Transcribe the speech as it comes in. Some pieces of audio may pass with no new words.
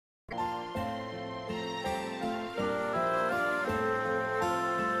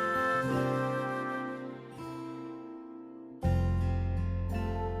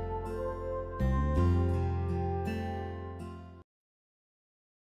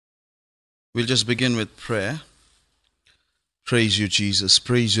We'll just begin with prayer. Praise you, Jesus.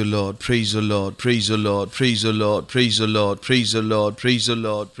 Praise you, Lord. Praise the Lord. Praise the Lord. Praise the Lord. Praise the Lord. Praise the Lord. Praise the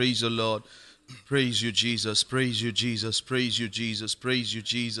Lord. Praise the Lord. Praise you, Jesus. Praise you, Jesus. Praise you, Jesus. Praise you,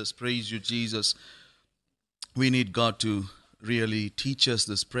 Jesus. Praise you, Jesus. We need God to really teach us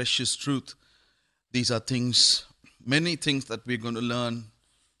this precious truth. These are things, many things that we're going to learn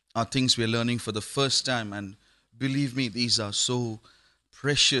are things we're learning for the first time. And believe me, these are so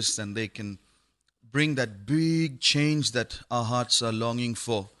precious and they can bring that big change that our hearts are longing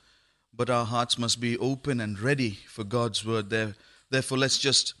for. But our hearts must be open and ready for God's word. Therefore, let's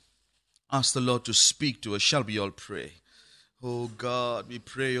just ask the Lord to speak to us. Shall we all pray? Oh God, we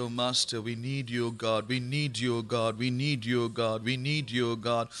pray, oh Master, we need you, oh God, we need you, oh God, we need you, oh God, we need you, oh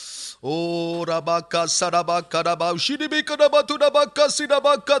God. Oh Rabaka Sarabaka Rabau Shidibika Rabatudabaka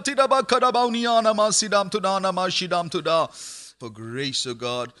Sidabaka Tidabaka Rabauniana Masidam Tudana Mashidam Tuda. For grace, oh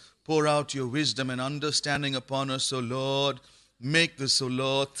God, pour out your wisdom and understanding upon us, oh Lord. Make this, oh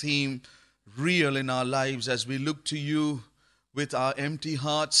Lord, theme real in our lives as we look to you with our empty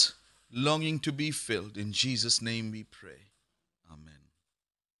hearts, longing to be filled. In Jesus' name we pray. Amen.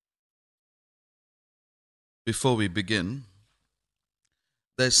 Before we begin,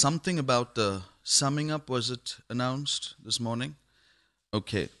 there's something about the summing up. Was it announced this morning?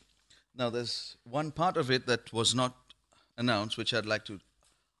 Okay. Now, there's one part of it that was not announced, which I'd like to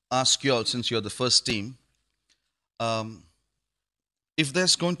ask you all, since you're the first team. If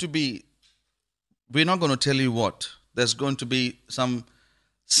there's going to be, we're not going to tell you what. There's going to be some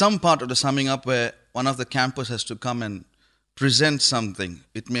part of the summing up where one of the campers has to come and present something.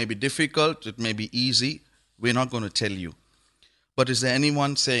 It may be difficult, it may be easy. We're not going to tell you. But is there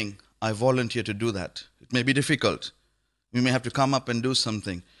anyone saying, I volunteer to do that? It may be difficult. We may have to come up and do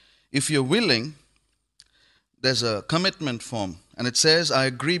something. If you're willing, there's a commitment form. And it says, I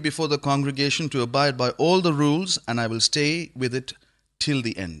agree before the congregation to abide by all the rules, and I will stay with it till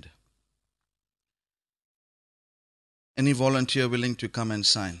the end. Any volunteer willing to come and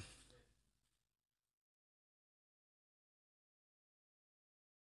sign?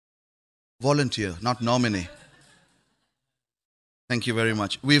 Volunteer, not nominee. Thank you very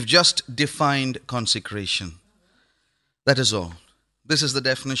much. We've just defined consecration. That is all. This is the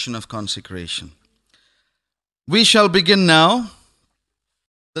definition of consecration. We shall begin now.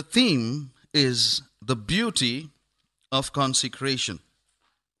 The theme is the beauty of consecration.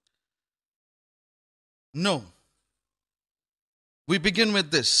 No. We begin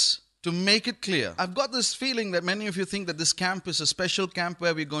with this to make it clear. I've got this feeling that many of you think that this camp is a special camp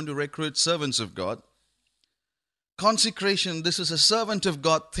where we're going to recruit servants of God. Consecration, this is a servant of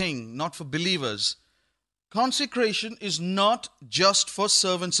God thing, not for believers. Consecration is not just for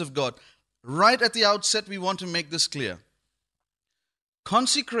servants of God. Right at the outset, we want to make this clear.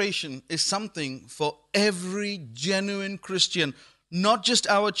 Consecration is something for every genuine Christian, not just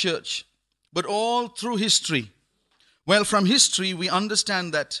our church, but all through history. Well, from history, we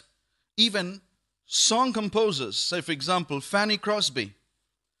understand that even song composers, say for example, Fanny Crosby,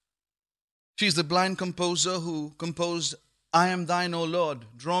 she's the blind composer who composed I Am Thine, O Lord,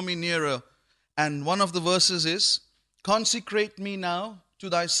 Draw Me Nearer. And one of the verses is, Consecrate me now to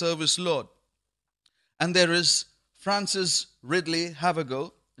thy service, Lord. And there is Frances Ridley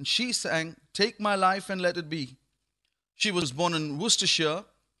Havergal, and she sang, Take my life and let it be. She was born in Worcestershire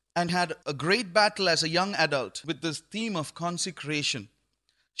and had a great battle as a young adult with this theme of consecration.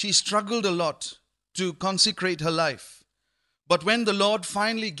 She struggled a lot to consecrate her life. But when the Lord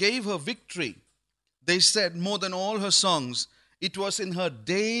finally gave her victory, they said more than all her songs, it was in her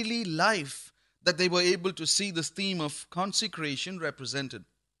daily life that they were able to see this theme of consecration represented.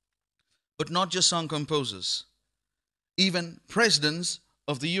 But not just song composers, even presidents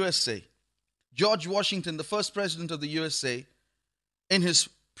of the USA. George Washington, the first president of the USA, in his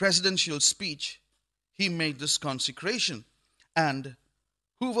presidential speech, he made this consecration. And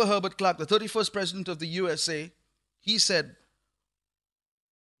Hoover Herbert Clark, the 31st president of the USA, he said,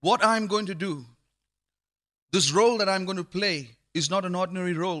 what I'm going to do, this role that I'm going to play, is not an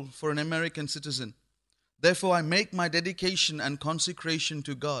ordinary role for an American citizen. Therefore, I make my dedication and consecration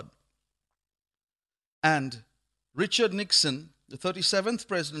to God. And Richard Nixon, the 37th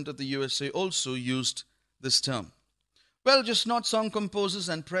president of the USA, also used this term. Well, just not song composers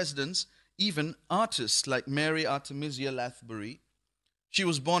and presidents, even artists like Mary Artemisia Lathbury. She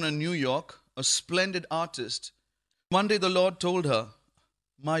was born in New York, a splendid artist. One day the Lord told her,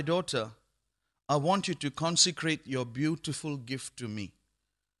 my daughter, I want you to consecrate your beautiful gift to me.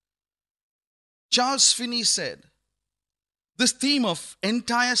 Charles Finney said, this theme of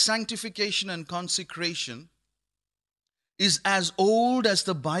entire sanctification and consecration is as old as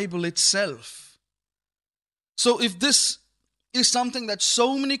the Bible itself. So if this is something that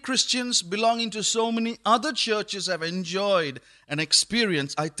so many Christians belonging to so many other churches have enjoyed and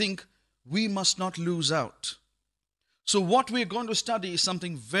experienced, I think we must not lose out. So what we're going to study is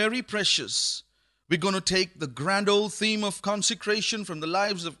something very precious. We're going to take the grand old theme of consecration from the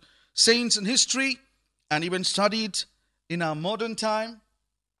lives of saints in history and even study it in our modern time.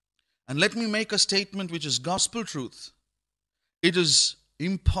 And let me make a statement which is gospel truth. It is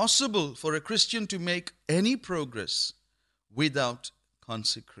impossible for a Christian to make any progress without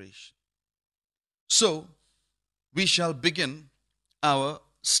consecration. So, we shall begin our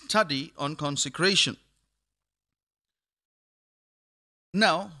study on consecration.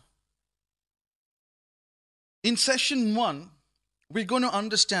 Now, in session 1, we're going to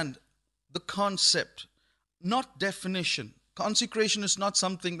understand the concept, not definition. Consecration is not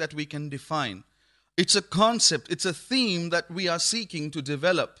something that we can define. It's a concept, it's a theme that we are seeking to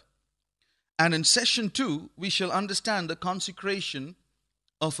develop. And in session 2, we shall understand the consecration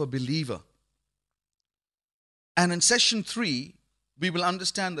of a believer. And in session 3, we will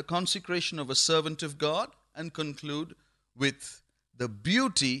understand the consecration of a servant of God and conclude with the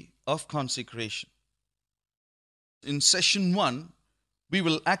beauty of consecration. In session 1, we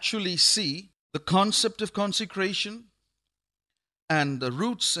will actually see the concept of consecration and the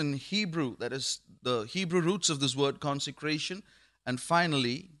roots in Hebrew, that is the Hebrew roots of this word consecration, and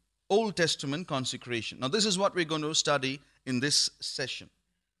finally, Old Testament consecration. Now, this is what we're going to study in this session.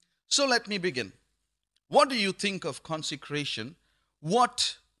 So let me begin. What do you think of consecration?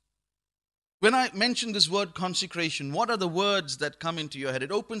 When I mention this word consecration, what are the words that come into your head?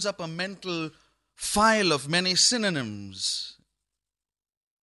 It opens up a mental file of many synonyms.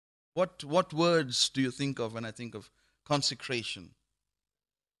 What words do you think of when I think of consecration?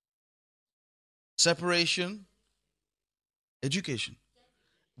 Separation, education,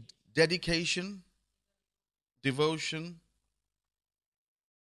 dedication, devotion,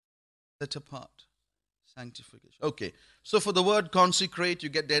 set apart, sanctification. Okay, so for the word consecrate, you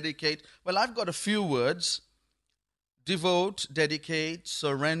get dedicate. Well, I've got a few words. Devote, dedicate,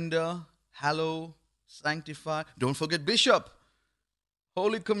 surrender, hallow, sanctify. Don't forget bishop,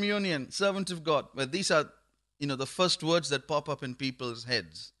 Holy Communion, servant of God. Well, these are, the first words that pop up in people's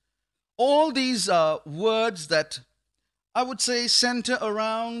heads. All these are words that I would say center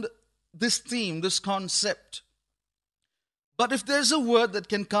around this theme, this concept. But if there's a word that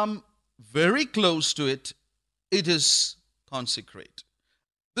can come very close to it, it is consecrate.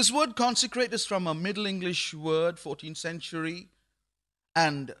 This word consecrate is from a Middle English word, 14th century.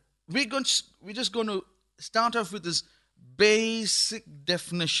 And we're just going to start off with this basic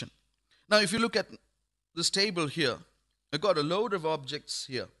definition. Now, if you look at this table here, I've got a load of objects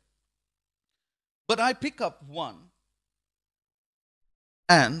here. But I pick up one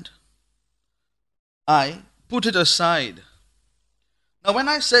and I put it aside. Now, when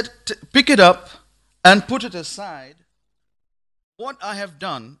I said pick it up and put it aside, what I have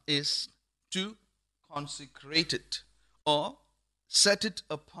done is to consecrate it or set it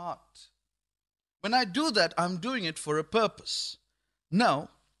apart. When I do that, I'm doing it for a purpose. Now,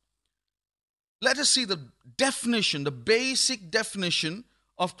 let us see the definition, the basic definition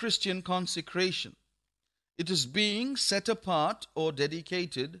of Christian consecration. It is being set apart or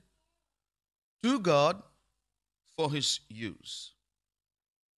dedicated to God for His use.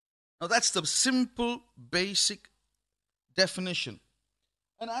 Now that's the simple, basic definition.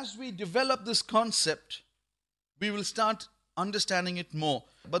 And as we develop this concept, we will start understanding it more.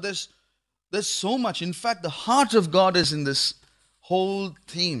 But there's so much. In fact, the heart of God is in this whole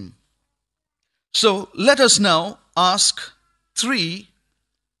theme. So let us now ask 3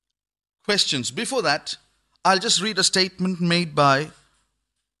 questions. Before that, I'll just read a statement made by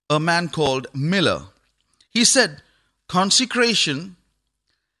a man called Miller. He said, consecration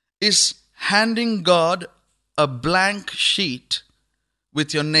is handing God a blank sheet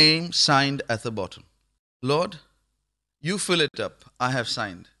with your name signed at the bottom. Lord, you fill it up. I have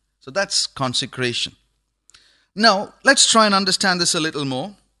signed. So that's consecration. Now, let's try and understand this a little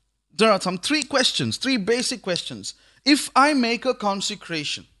more. There are 3 questions, 3 basic questions. If I make a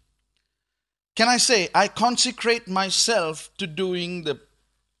consecration, can I say I consecrate myself to doing the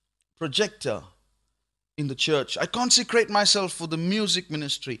projector in the church? I consecrate myself for the music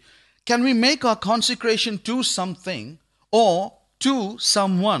ministry. Can we make our consecration to something or to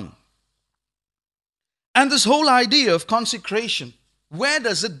someone? And this whole idea of consecration, where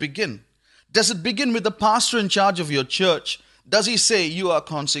does it begin? Does it begin with the pastor in charge of your church? Does he say you are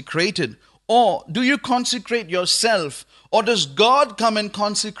consecrated? Or do you consecrate yourself? Or does God come and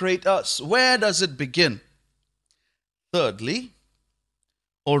consecrate us? Where does it begin? Thirdly,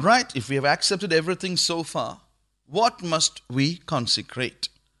 all right, if we have accepted everything so far, what must we consecrate?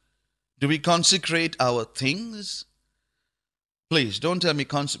 Do we consecrate our things? Please, don't tell me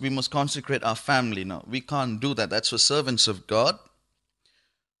we must consecrate our family. No, we can't do that. That's for servants of God.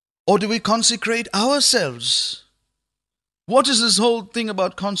 Or do we consecrate ourselves? What is this whole thing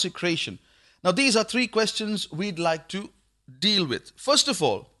about consecration? Now, these are three questions we'd like to deal with. First of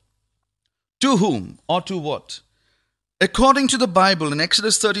all, to whom or to what? According to the Bible, in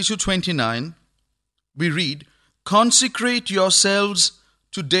Exodus 32:29, we read, consecrate yourselves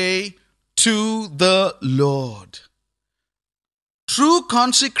today to the Lord. True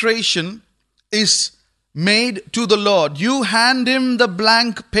consecration is made to the Lord. You hand him the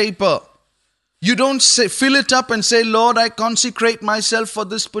blank paper. You don't fill it up and say, Lord, I consecrate myself for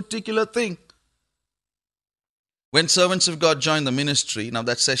this particular thing. When servants of God join the ministry, now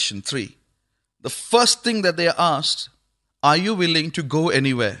that's session 3, the first thing that they are asked, are you willing to go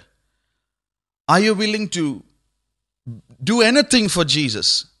anywhere? Are you willing to do anything for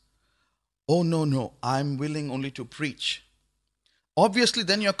Jesus? Oh, no, I'm willing only to preach. Obviously,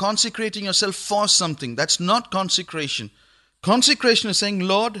 then you're consecrating yourself for something. That's not consecration. Consecration is saying,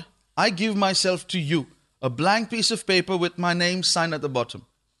 Lord, I give myself to you. A blank piece of paper with my name signed at the bottom.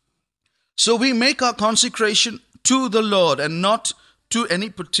 So we make our consecration to the Lord and not to any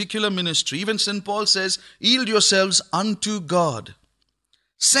particular ministry. Even St. Paul says, yield yourselves unto God.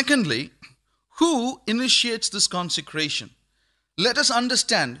 Secondly, who initiates this consecration? Let us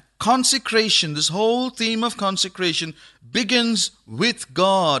understand, consecration, this whole theme of consecration begins with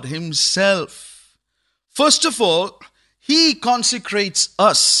God himself. First of all, he consecrates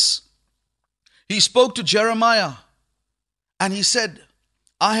us. He spoke to Jeremiah and he said,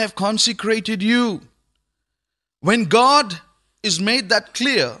 I have consecrated you. When God is made that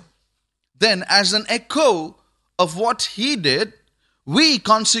clear, then as an echo of what he did, we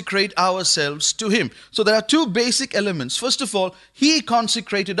consecrate ourselves to him. So there are two basic elements. First of all, he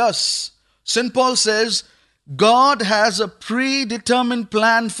consecrated us. St. Paul says, God has a predetermined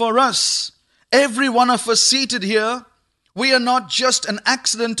plan for us. Every one of us seated here, we are not just an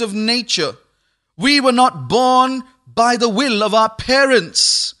accident of nature. We were not born by the will of our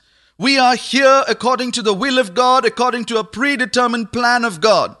parents. We are here according to the will of God, according to a predetermined plan of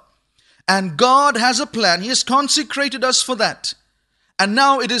God. And God has a plan. He has consecrated us for that. And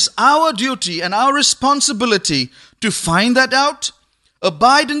now it is our duty and our responsibility to find that out,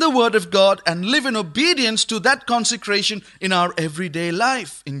 abide in the Word of God, and live in obedience to that consecration in our everyday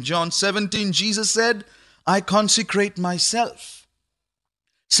life. In John 17, Jesus said, I consecrate myself.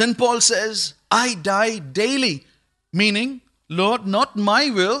 St. Paul says, I die daily, meaning, Lord, not my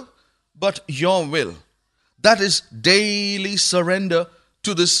will, but your will. That is daily surrender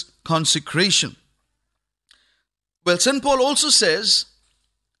to this consecration. Well, St. Paul also says,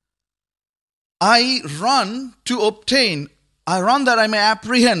 I run to obtain, I run that I may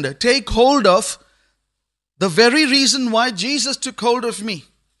apprehend, take hold of the very reason why Jesus took hold of me.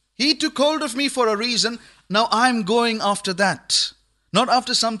 He took hold of me for a reason. Now I'm going after that, not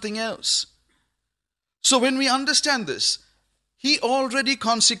after something else. So when we understand this, he already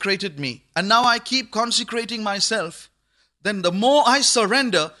consecrated me, and now I keep consecrating myself. Then the more I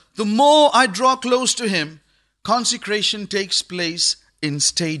surrender, the more I draw close to him. Consecration takes place in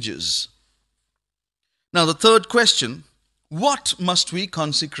stages. Now the third question, what must we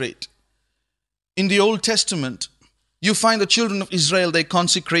consecrate? In the Old Testament, you find the children of Israel, they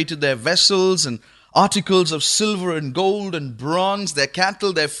consecrated their vessels and articles of silver and gold and bronze, their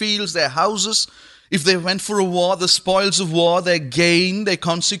cattle, their fields, their houses. If they went for a war, the spoils of war, their gain, they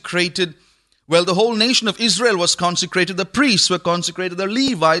consecrated. Well, the whole nation of Israel was consecrated. The priests were consecrated, the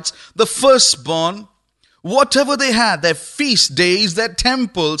Levites, the firstborn. Whatever they had, their feast days, their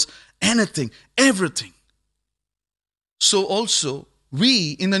temples, anything, everything. So also,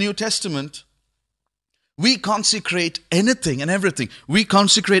 we in the New Testament, we consecrate anything and everything. We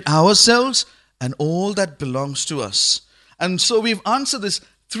consecrate ourselves and all that belongs to us. And so we've answered these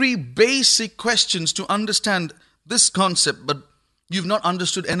 3 basic questions to understand this concept, but you've not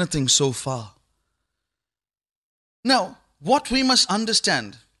understood anything so far. Now, what we must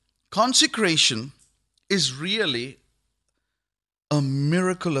understand, consecration is really a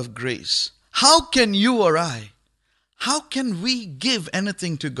miracle of grace. How can you or I, how can we give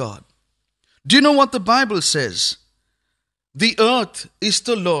anything to God? Do you know what the Bible says? The earth is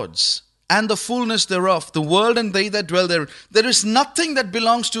the Lord's, and the fullness thereof, the world and they that dwell therein. There is nothing that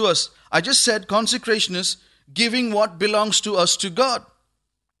belongs to us. I just said consecration is giving what belongs to us to God.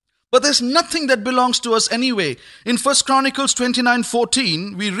 But there's nothing that belongs to us anyway. In 1 Chronicles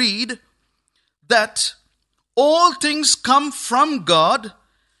 29:14, we read that all things come from God,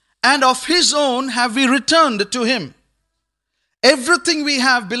 and of His own have we returned to Him. Everything we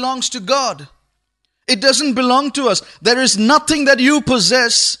have belongs to God. It doesn't belong to us. There is nothing that you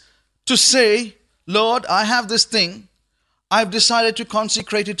possess to say, Lord, I have this thing. I've decided to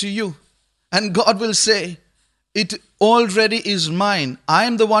consecrate it to you. And God will say, it already is mine. I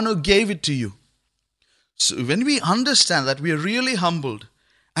am the one who gave it to you. So when we understand that, we are really humbled,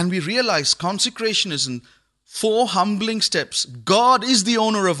 and we realize consecration is in 4 humbling steps. God is the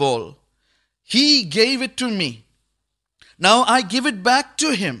owner of all. He gave it to me. Now I give it back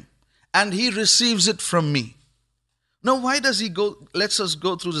to Him, and He receives it from me. Now, why does He go? Let's us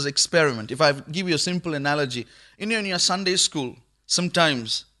go through this experiment. If I give you a simple analogy, in your Sunday school,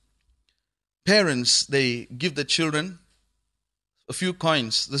 sometimes parents, they give the children a few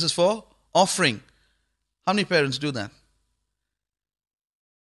coins. This is for offering. How many parents do that?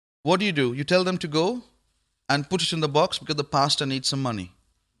 What do? You tell them to go and put it in the box because the pastor needs some money.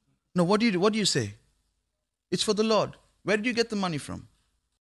 No, what do you do? What do you say? It's for the Lord. Where did you get the money from?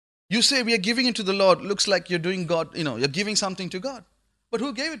 You say we are giving it to the Lord. Looks like you're doing God, you're giving something to God. But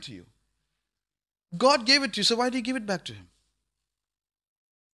who gave it to you? God gave it to you, so why do you give it back to Him?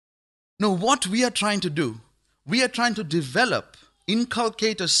 No, what we are trying to do, we are trying to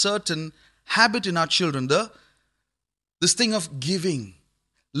inculcate a certain habit in our children, this thing of giving.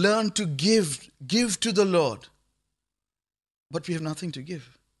 Learn to give to the Lord. But we have nothing to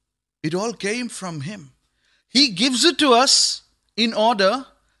give. It all came from Him. He gives it to us in order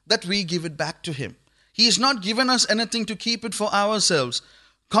that we give it back to Him. He has not given us anything to keep it for ourselves.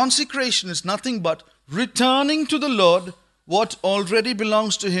 Consecration is nothing but returning to the Lord what already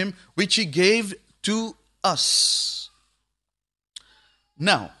belongs to Him, which He gave to us.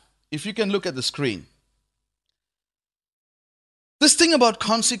 Now, if you can look at the screen. This thing about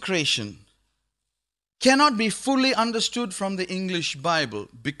consecration cannot be fully understood from the English Bible,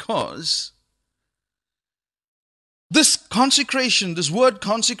 because this consecration, this word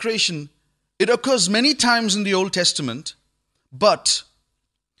consecration, it occurs many times in the Old Testament, but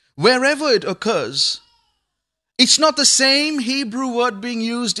wherever it occurs, it's not the same Hebrew word being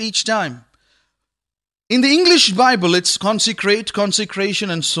used each time. In the English Bible, it's consecrate, consecration,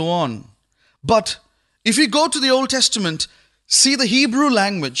 and so on. But if you go to the Old Testament, see the Hebrew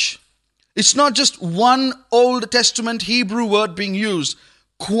language. It's not just one Old Testament Hebrew word being used.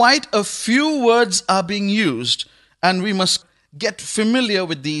 Quite a few words are being used. And we must get familiar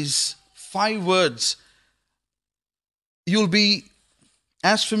with these 5 words. You'll be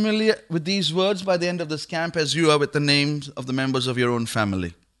as familiar with these words by the end of this camp as you are with the names of the members of your own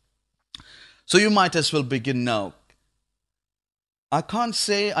family. So you might as well begin now. I can't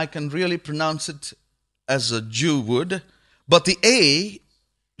say I can really pronounce it as a Jew would, but the A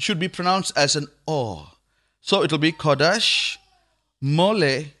should be pronounced as an O. So it'll be Kodash,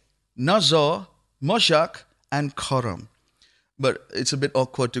 Mole, Nazor, Moshak, and Karam. But it's a bit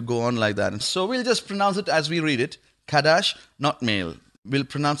awkward to go on like that. And so we'll just pronounce it as we read it. Kadash, not male. We'll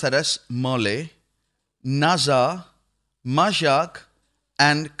pronounce that as Mole, Nazar, Mashak,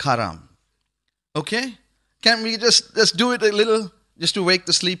 and Karam. Okay? Can we just do it a little, just to wake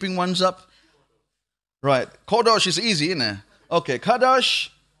the sleeping ones up? Right. Kodosh is easy, isn't it? Okay. Kadash,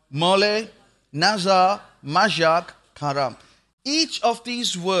 Mole, Nazar, Mashak, Karam. Each of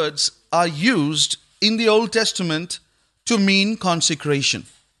these words are used in the Old Testament to mean consecration.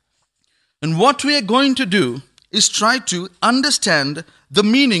 And what we are going to do is try to understand the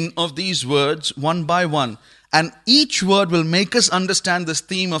meaning of these words one by one. And each word will make us understand this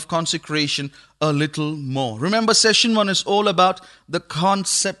theme of consecration a little more. Remember, session 1 is all about the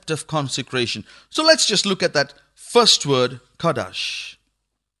concept of consecration. So let's just look at that first word, Kadash.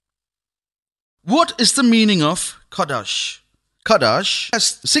 What is the meaning of Kadash? Kadash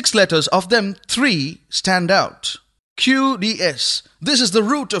has 6 letters. Of them, 3 stand out. QDS. This is the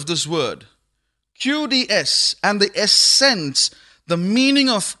root of this word. QDS, and the essence, the meaning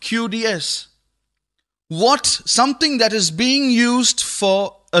of QDS. Something that is being used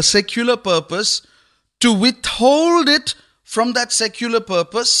for a secular purpose, to withhold it from that secular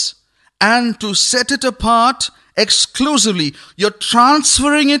purpose and to set it apart exclusively. You're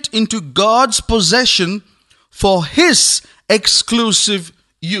transferring it into God's possession for His exclusive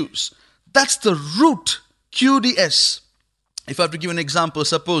use. That's the root, QDS. If I have to give an example,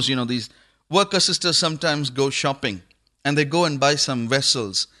 suppose, these worker sisters sometimes go shopping and they go and buy some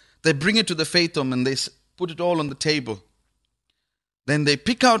vessels. They bring it to the faith home and they put it all on the table. Then they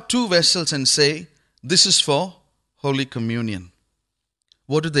pick out 2 vessels and say, this is for Holy Communion.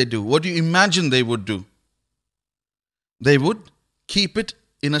 What do? What do you imagine they would do? They would keep it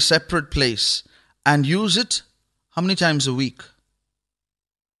in a separate place and use it How many times a week?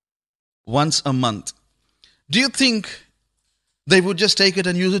 Once a month. Do you think they would just take it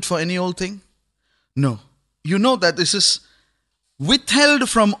and use it for any old thing? No. You know that this is withheld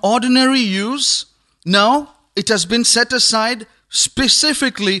from ordinary use. Now it has been set aside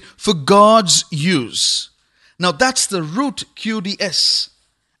specifically for God's use. Now that's the root QDS.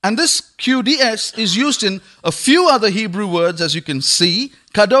 And this QDS is used in a few other Hebrew words, as you can see.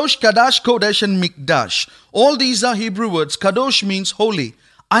 Kadosh, Kadash, Kodesh, and Mikdash. All these are Hebrew words. Kadosh means holy.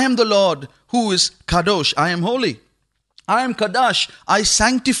 I am the Lord who is Kadosh. I am holy. I am Kadash. I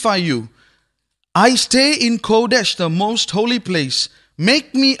sanctify you. I stay in Kodesh, the most holy place.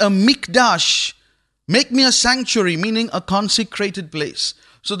 Make me a Mikdash. Make me a sanctuary, meaning a consecrated place.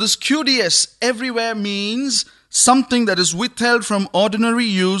 So this QDS everywhere means something that is withheld from ordinary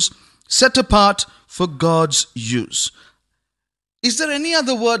use, set apart for God's use. Is there any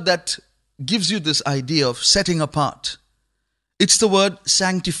other word that gives you this idea of setting apart? It's the word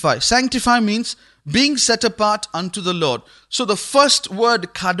sanctify. Sanctify means being set apart unto the Lord. So the first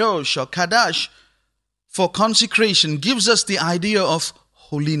word kadosh or kadash for consecration gives us the idea of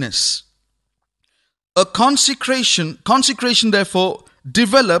holiness. A consecration therefore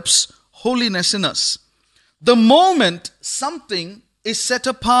develops holiness in us. The moment something is set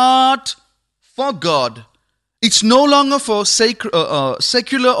apart for God, it's no longer for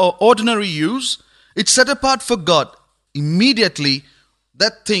secular or ordinary use. It's set apart for God. Immediately,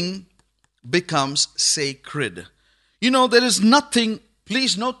 that thing becomes sacred. You know, there is nothing,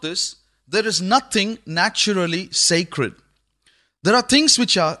 please note this, there is nothing naturally sacred. There are things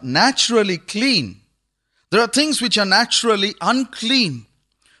which are naturally clean. There are things which are naturally unclean.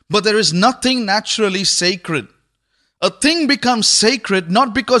 But there is nothing naturally sacred. A thing becomes sacred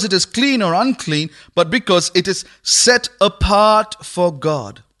not because it is clean or unclean, but because it is set apart for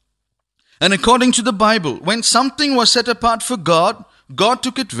God. And according to the Bible, when something was set apart for God, God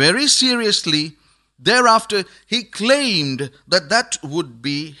took it very seriously. Thereafter, He claimed that that would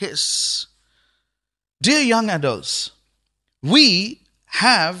be His. Dear young adults, we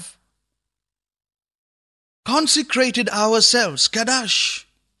have consecrated ourselves, Kadash.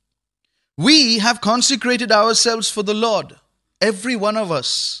 We have consecrated ourselves for the Lord, every one of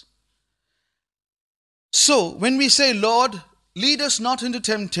us. So, when we say, Lord, lead us not into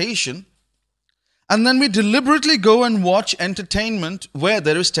temptation, and then we deliberately go and watch entertainment where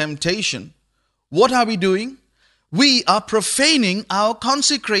there is temptation, what are we doing? We are profaning our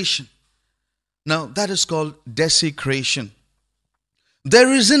consecration. Now, that is called desecration.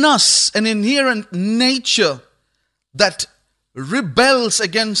 There is in us an inherent nature that rebels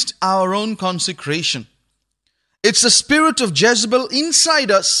against our own consecration. It's the spirit of Jezebel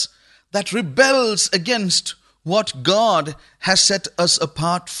inside us that rebels against what God has set us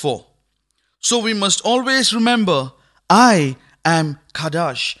apart for. So we must always remember, I am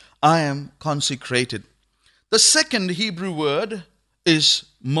Kadash, I am consecrated. The second Hebrew word is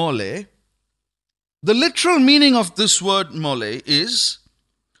mole. The literal meaning of this word mole is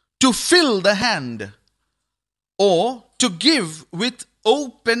to fill the hand or to give with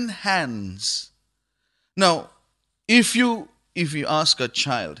open hands. Now, if you ask a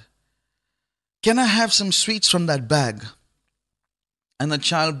child, can I have some sweets from that bag? And the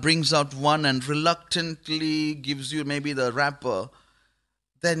child brings out one and reluctantly gives you maybe the wrapper,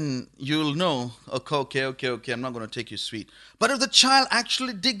 then you'll know, okay, I'm not going to take your sweet. But if the child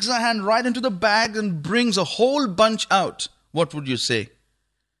actually digs her hand right into the bag and brings a whole bunch out, what would you say?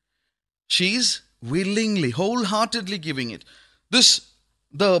 She's willingly, wholeheartedly giving it.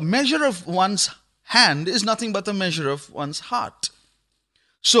 The measure of one's hand is nothing but the measure of one's heart.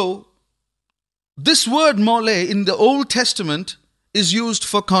 So, this word mole in the Old Testament is used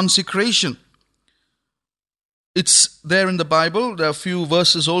for consecration. It's there in the Bible. There are a few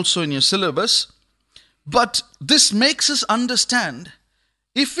verses also in your syllabus. But this makes us understand,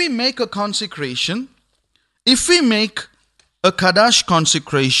 if we make a consecration, if we make a Kadash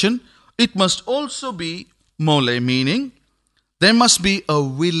consecration, it must also be mole, meaning there must be a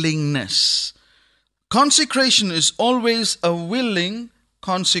willingness. Consecration is always a willing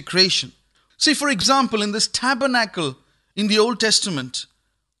consecration. See, for example, in this tabernacle in the Old Testament,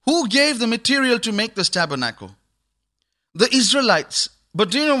 who gave the material to make this tabernacle? The Israelites.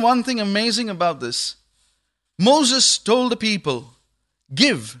 But do you know one thing amazing about this? Moses told the people,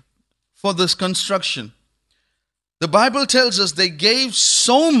 give for this construction. The Bible tells us they gave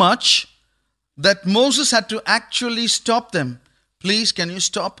so much that Moses had to actually stop them. Please, can you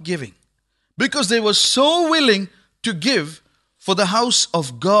stop giving? Because they were so willing to give for the house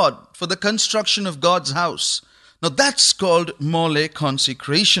of God, for the construction of God's house. Now that's called mole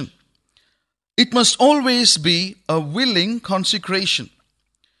consecration. It must always be a willing consecration.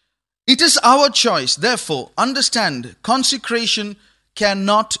 It is our choice. Therefore, understand, consecration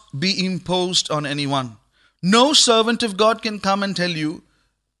cannot be imposed on anyone. No servant of God can come and tell you,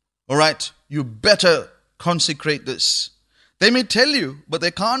 all right, you better consecrate this. They may tell you, but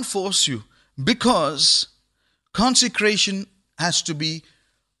they can't force you, because consecration has to be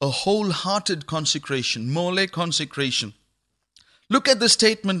a wholehearted consecration, mole consecration. Look at the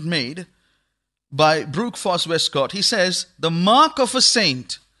statement made by Brooke Foss Westcott. He says, the mark of a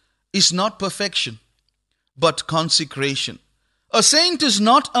saint is not perfection, but consecration. A saint is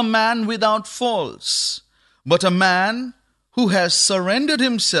not a man without faults, but a man who has surrendered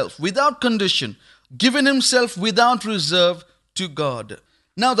himself without condition, given himself without reserve to God.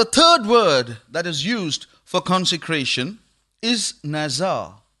 Now, the third word that is used for consecration is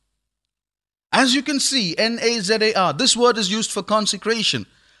nazar. As you can see, N-A-Z-A-R, this word is used for consecration,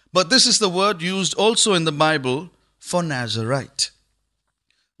 but this is the word used also in the Bible for Nazarite.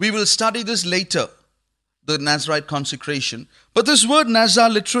 We will study this later, the Nazarite consecration. But this word nazar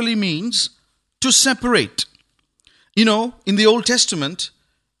literally means to separate. You know, in the Old Testament,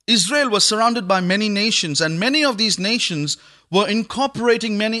 Israel was surrounded by many nations, and many of these nations were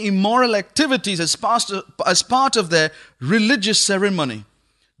incorporating many immoral activities as part of their religious ceremony.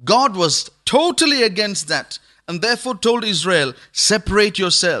 God was totally against that, and therefore told Israel, separate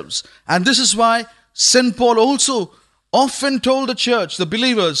yourselves. And this is why St. Paul also often told the church, the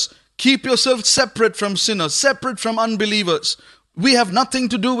believers, keep yourselves separate from sinners, separate from unbelievers. We have nothing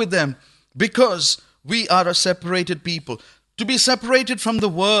to do with them, because we are a separated people. To be separated from the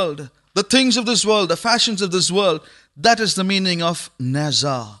world, the things of this world, the fashions of this world, that is the meaning of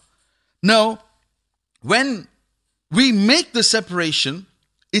nazar. Now, when we make the separation,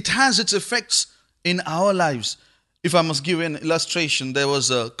 it has its effects in our lives. If I must give an illustration, there was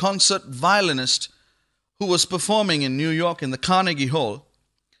a concert violinist who was performing in New York in the Carnegie Hall,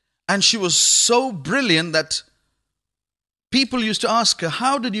 and she was so brilliant that people used to ask her,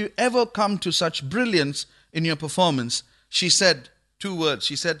 how did you ever come to such brilliance in your performance? She said 2 words.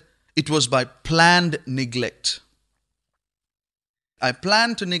 She said, it was by planned neglect. I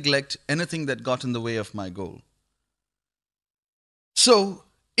planned to neglect anything that got in the way of my goal. So,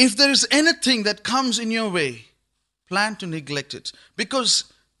 if there is anything that comes in your way, plan to neglect it.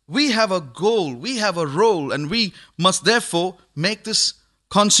 Because we have a goal, we have a role, and we must therefore make this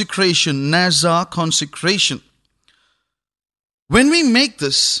consecration, nazar consecration. When we make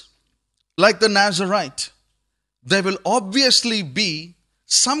this, like the Nazarite, there will obviously be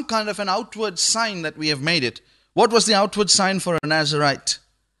some kind of an outward sign that we have made it. What was the outward sign for a Nazarite?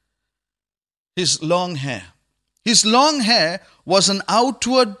 His long hair. His long hair was an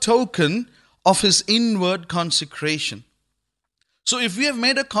outward token of his inward consecration. So if we have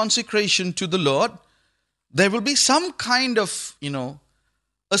made a consecration to the Lord, there will be some kind of,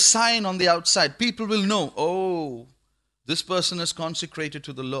 a sign on the outside. People will know, oh, this person is consecrated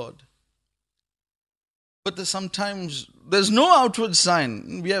to the Lord. But sometimes there's no outward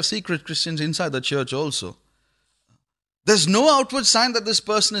sign. We have secret Christians inside the church also. There's no outward sign that this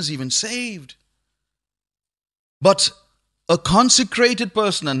person is even saved. But a consecrated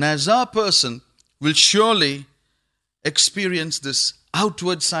person, a Nazar person, will surely experience this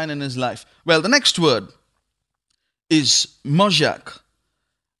outward sign in his life. Well, the next word is mojak.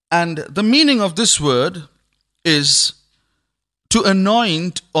 And the meaning of this word is to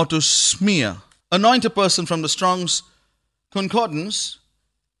anoint or to smear. Anoint a person from the Strong's Concordance.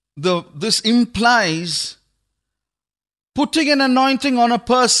 This implies putting an anointing on a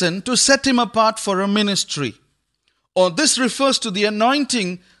person to set him apart for a ministry. Or this refers to the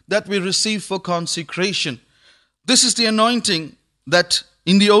anointing that we receive for consecration. This is the anointing that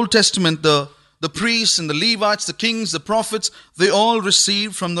in the Old Testament, the priests and the Levites, the kings, the prophets, they all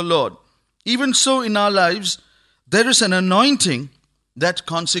received from the Lord. Even so in our lives, there is an anointing that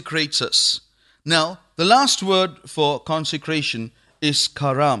consecrates us. Now, the last word for consecration is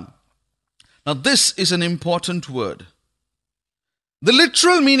karam. Now, this is an important word. The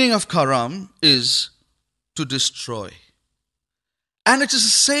literal meaning of karam is to destroy. And it is the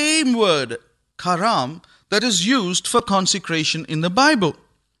same word, karam, that is used for consecration in the Bible.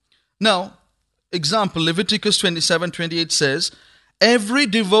 Now, example, Leviticus 27:28 says, every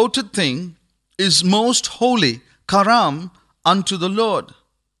devoted thing is most holy, karam, unto the Lord.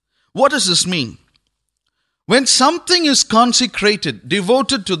 What does this mean? When something is consecrated,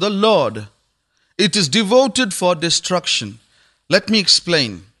 devoted to the Lord, it is devoted for destruction. Let me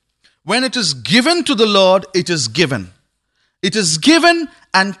explain. When it is given to the Lord, it is given. It is given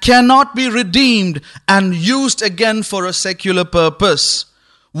and cannot be redeemed and used again for a secular purpose.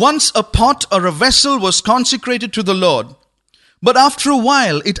 Once a pot or a vessel was consecrated to the Lord, but after a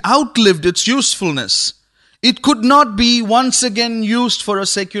while it outlived its usefulness. It could not be once again used for a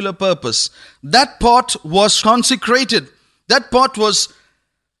secular purpose. That pot was consecrated. That pot was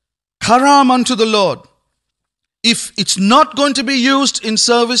karam unto the Lord. If it's not going to be used in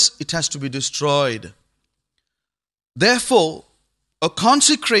service, it has to be destroyed. Therefore, a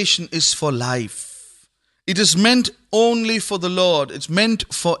consecration is for life. It is meant only for the Lord. It's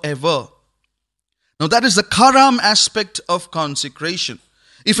meant forever. Now that is the karam aspect of consecration.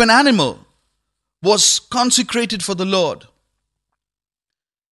 If an animal was consecrated for the Lord,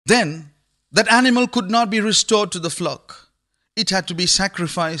 then that animal could not be restored to the flock. It had to be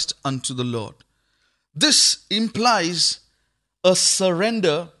sacrificed unto the Lord. This implies a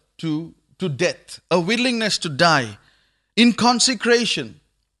surrender to death, a willingness to die. In consecration,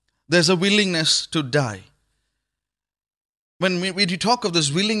 there's a willingness to die. When we talk of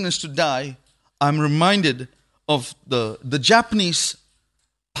this willingness to die, I'm reminded of the Japanese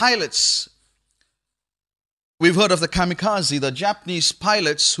pilots. We've heard of the kamikaze, the Japanese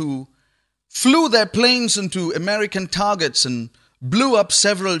pilots who flew their planes into American targets and blew up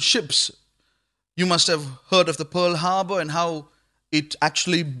several ships. You must have heard of the Pearl Harbor and how it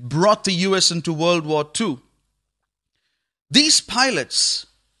actually brought the US into World War II. These pilots,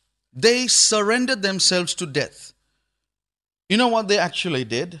 they surrendered themselves to death. You know what they actually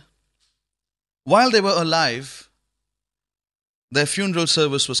did? While they were alive, their funeral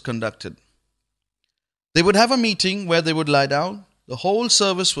service was conducted. They would have a meeting where they would lie down. The whole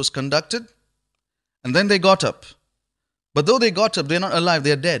service was conducted, and then they got up. But though they got up, they're not alive,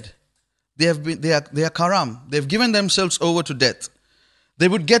 they are dead. They are karam. They've given themselves over to death. They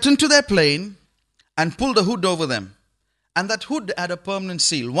would get into their plane and pull the hood over them. And that hood had a permanent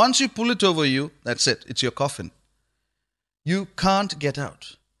seal. Once you pull it over you, that's it. It's your coffin. You can't get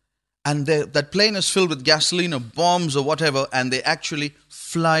out. And that plane is filled with gasoline or bombs or whatever, and they actually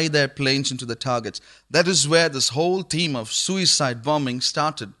fly their planes into the targets. That is where this whole theme of suicide bombing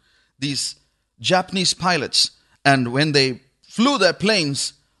started. These Japanese pilots, and when they flew their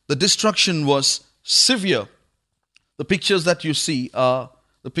planes, the destruction was severe. The pictures that you see are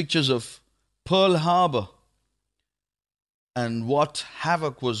the pictures of Pearl Harbor and what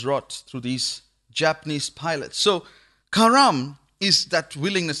havoc was wrought through these Japanese pilots. So, karam is that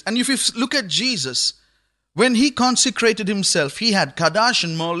willingness. And if you look at Jesus, when he consecrated himself, he had Kadash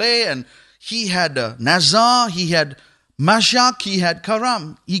and Mole, and he had Nazar, he had Mashak, he had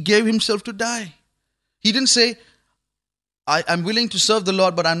Karam. He gave himself to die. He didn't say, I'm willing to serve the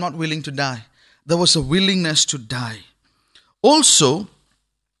Lord, but I'm not willing to die. There was a willingness to die. Also,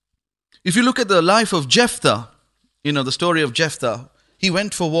 if you look at the life of Jephthah, the story of Jephthah, he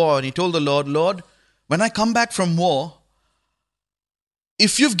went for war and he told the Lord, Lord, when I come back from war,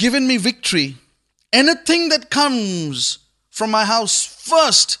 if you've given me victory, anything that comes from my house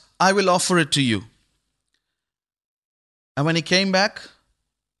first, I will offer it to you. And when he came back,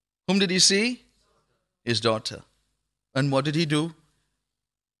 whom did he see? His daughter. And what did he do?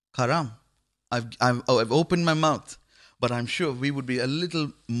 Karam. I've opened my mouth, but I'm sure we would be a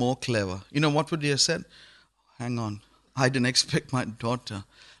little more clever. You know, what would he have said? Hang on, I didn't expect my daughter.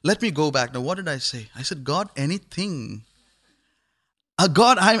 Let me go back. Now, what did I say? I said, God, anything.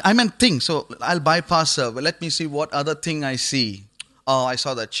 God, I meant thing, so I'll bypass her. But let me see what other thing I see. Oh, I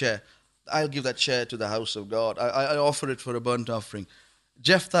saw that chair. I'll give that chair to the house of God. I offer it for a burnt offering.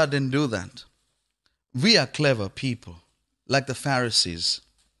 Jephthah didn't do that. We are clever people, like the Pharisees.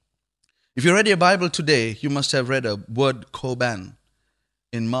 If you read your Bible today, you must have read a word korban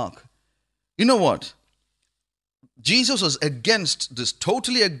in Mark. You know what? Jesus was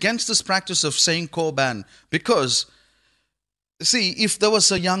totally against this practice of saying korban, because see, if there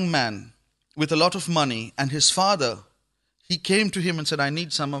was a young man with a lot of money and his father, he came to him and said, I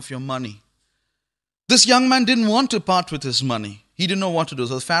need some of your money. This young man didn't want to part with his money. He didn't know what to do.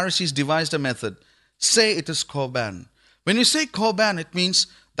 So the Pharisees devised a method. Say it is korban. When you say korban, it means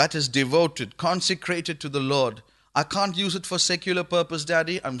that is devoted, consecrated to the Lord. I can't use it for secular purpose,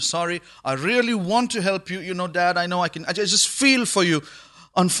 Daddy. I'm sorry. I really want to help you. You know, Dad, I know I can. I just feel for you.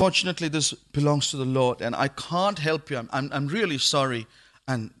 Unfortunately, this belongs to the Lord and I can't help you. I'm really sorry.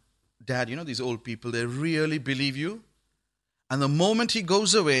 And Dad, you know, these old people, they really believe you. And the moment he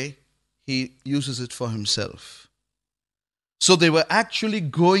goes away, he uses it for himself. So they were actually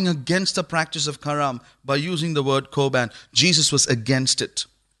going against the practice of karam by using the word korban. Jesus was against it.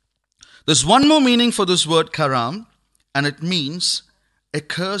 There's one more meaning for this word karam, and it means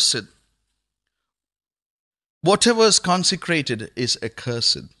accursed. Whatever is consecrated is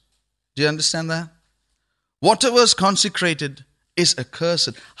accursed. Do you understand that? Whatever is consecrated is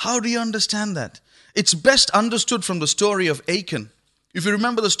accursed. How do you understand that? It's best understood from the story of Achan. If you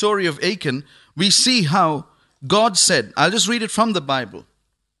remember the story of Achan, we see how God said, I'll just read it from the Bible.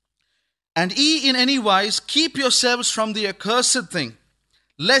 And ye in any wise keep yourselves from the accursed thing,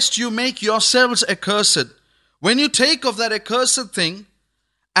 lest you make yourselves accursed. When you take of that accursed thing,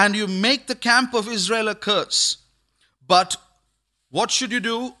 and you make the camp of Israel a curse. But what should you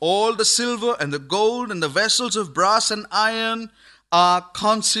do? All the silver and the gold and the vessels of brass and iron are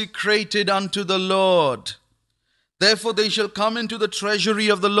consecrated unto the Lord. Therefore they shall come into the treasury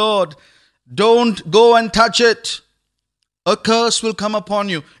of the Lord. Don't go and touch it. A curse will come upon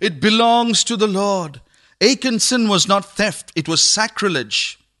you. It belongs to the Lord. Achan's sin was not theft, it was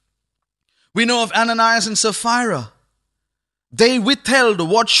sacrilege. We know of Ananias and Sapphira. They withheld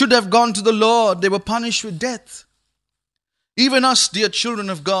what should have gone to the Lord. They were punished with death. Even us, dear children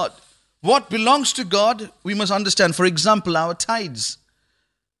of God, what belongs to God, we must understand. For example, our tithes.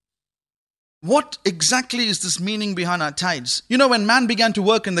 What exactly is this meaning behind our tithes? You know, when man began to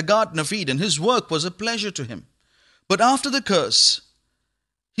work in the Garden of Eden, his work was a pleasure to him. But after the curse,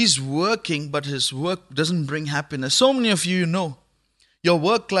 he's working, but his work doesn't bring happiness. So many of you know, your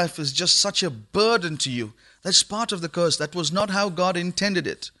work life is just such a burden to you. That's part of the curse. That was not how God intended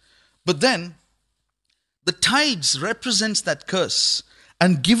it. But then, the tithes represents that curse.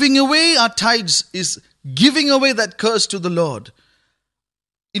 And giving away our tithes is giving away that curse to the Lord.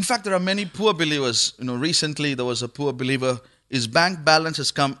 In fact, there are many poor believers. You know, recently there was a poor believer. His bank balance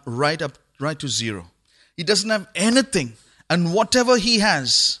has come right to zero. He doesn't have anything. And whatever he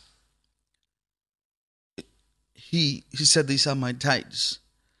has, he said, these are my tithes.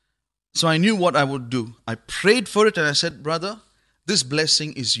 So I knew what I would do. I prayed for it and I said, brother, this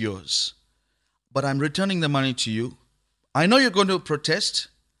blessing is yours. But I'm returning the money to you. I know you're going to protest,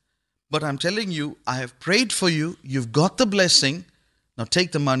 but I'm telling you, I have prayed for you. You've got the blessing. Now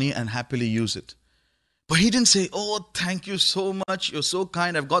take the money and happily use it. But he didn't say, oh, thank you so much. You're so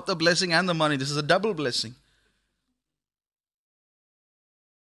kind. I've got the blessing and the money. This is a double blessing.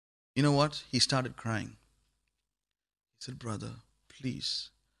 You know what? He started crying. He said, brother, please.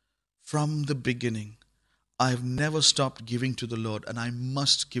 From the beginning, I've never stopped giving to the Lord, and I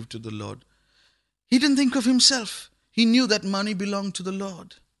must give to the Lord. He didn't think of himself. He knew that money belonged to the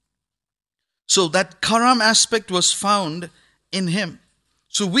Lord. So that karam aspect was found in him.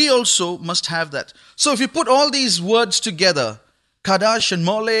 So we also must have that. So if you put all these words together, Kadash and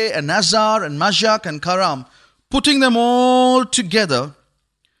Mole and Nazar and Majak and Karam, putting them all together,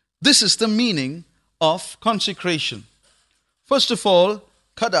 this is the meaning of consecration. First of all,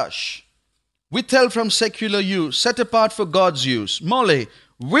 Kadash, withheld from secular use, set apart for God's use. Mole,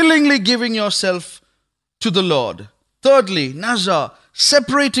 willingly giving yourself to the Lord. Thirdly, Nazar,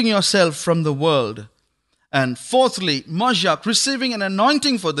 separating yourself from the world. And fourthly, Majak, receiving an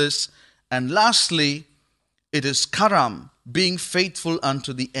anointing for this. And lastly, it is Karam, being faithful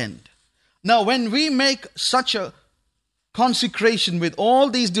unto the end. Now, when we make such a consecration with all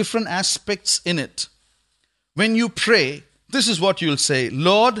these different aspects in it, when you pray, this is what you'll say,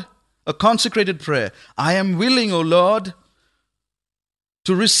 Lord, a consecrated prayer. I am willing, O Lord,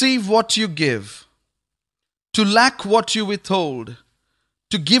 to receive what you give, to lack what you withhold,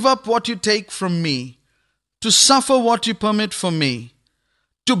 to give up what you take from me, to suffer what you permit for me,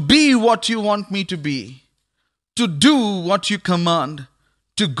 to be what you want me to be, to do what you command,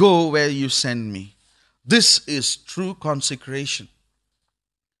 to go where you send me. This is true consecration.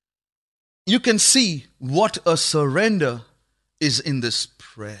 You can see what a surrender is in this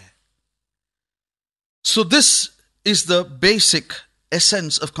prayer. So this is the basic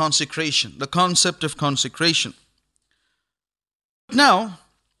essence of consecration, the concept of consecration. Now,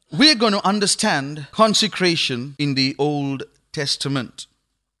 we're going to understand consecration in the Old Testament.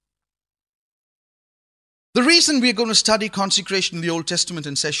 The reason we're going to study consecration in the Old Testament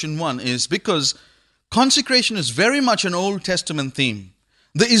in session 1 is because consecration is very much an Old Testament theme.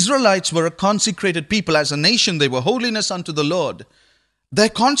 The Israelites were a consecrated people. As a nation, they were holiness unto the Lord. Their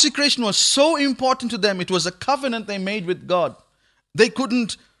consecration was so important to them. It was a covenant they made with God. They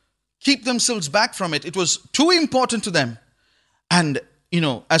couldn't keep themselves back from it. It was too important to them. And,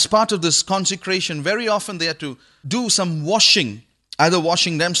 as part of this consecration, very often they had to do some washing, either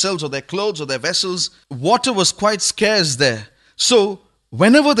washing themselves or their clothes or their vessels. Water was quite scarce there. So,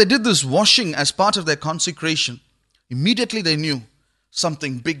 whenever they did this washing as part of their consecration, immediately they knew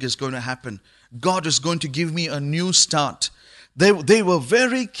something big is going to happen. God is going to give me a new start. They were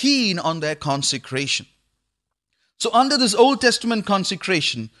very keen on their consecration. So under this Old Testament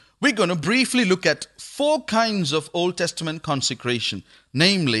consecration, we're going to briefly look at 4 kinds of Old Testament consecration.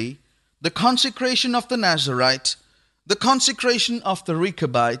 Namely, the consecration of the Nazarite, the consecration of the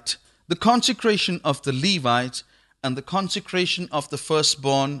Rechabite, the consecration of the Levite, and the consecration of the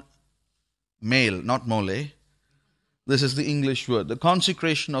firstborn male, not mole. This is the English word, the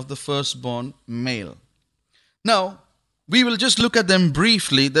consecration of the firstborn male. Now, we will just look at them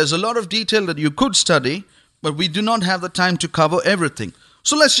briefly. There's a lot of detail that you could study, but we do not have the time to cover everything.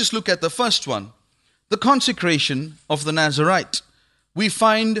 So let's just look at the first one, the consecration of the Nazarite. We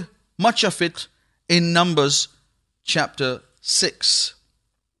find much of it in Numbers chapter 6.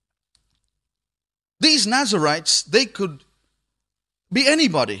 These Nazarites, they could be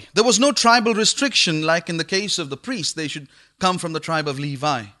anybody. There was no tribal restriction like in the case of the priests. They should come from the tribe of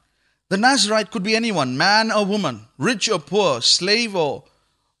Levi. The Nazarite could be anyone, man or woman, rich or poor, slave or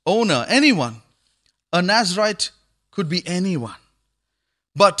owner, anyone. A Nazarite could be anyone.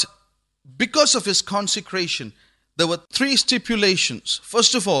 But because of his consecration, there were 3 stipulations.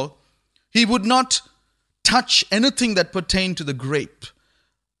 First of all, he would not touch anything that pertained to the grape.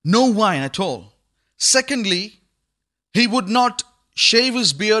 No wine at all. Secondly, he would not shave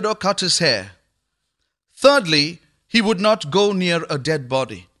his beard or cut his hair. Thirdly, he would not go near a dead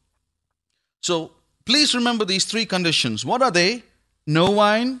body. So, please remember these 3 conditions. What are they? No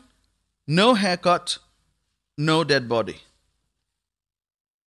wine, no haircut, no dead body.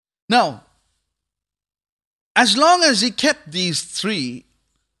 Now, as long as he kept these 3,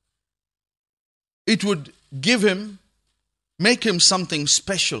 it would make him something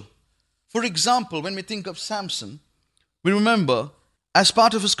special. For example, when we think of Samson, we remember, as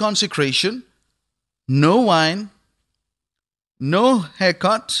part of his consecration, no wine, no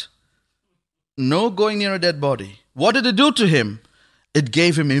haircut, no going near a dead body. What did it do to him? It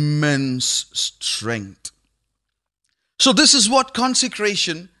gave him immense strength. So this is what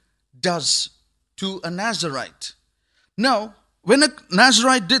consecration does to a Nazarite. Now, when a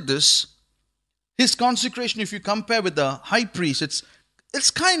Nazarite did this, his consecration, if you compare with the high priest, it's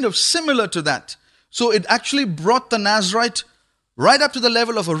kind of similar to that. So it actually brought the Nazarite right up to the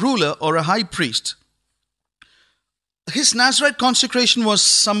level of a ruler or a high priest. His Nazarite consecration was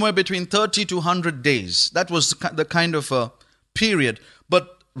somewhere between 30 to 100 days. That was the kind of a period.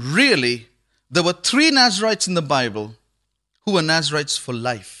 But really, there were 3 Nazarites in the Bible who were Nazarites for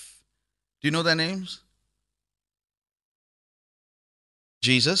life. Do you know their names?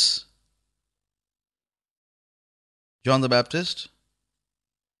 Jesus, John the Baptist,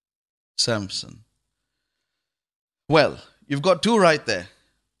 Samson. Well, you've got 2 right there.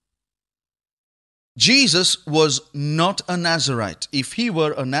 Jesus was not a Nazarite. If he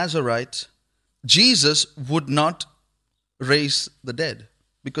were a Nazarite, Jesus would not raise the dead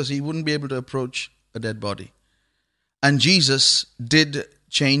because he wouldn't be able to approach a dead body. And Jesus did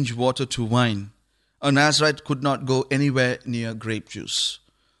change water to wine. A Nazarite could not go anywhere near grape juice.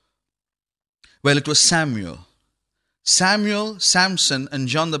 Well, it was Samuel. Samuel, Samson, and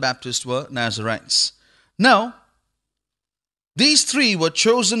John the Baptist were Nazarites. Now, these 3 were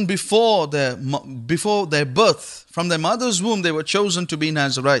chosen before their birth. From their mother's womb, they were chosen to be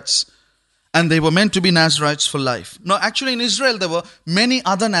Nazarites. And they were meant to be Nazarites for life. Now, actually in Israel, there were many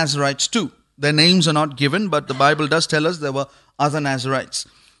other Nazarites too. Their names are not given, but the Bible does tell us there were other Nazarites.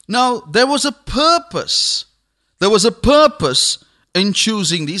 Now, there was a purpose. There was a purpose in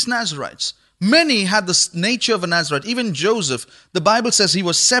choosing these Nazarites. Many had the nature of a Nazarite. Even Joseph, the Bible says he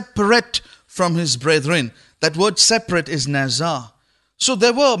was separate from his brethren. That word separate is Nazar. So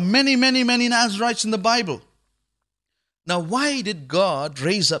there were many Nazarites in the Bible. Now, why did God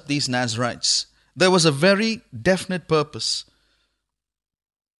raise up these Nazarites? There was a very definite purpose.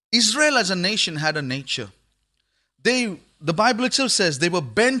 Israel as a nation had a nature. The Bible itself says they were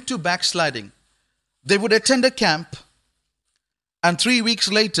bent to backsliding. They would attend a camp, and 3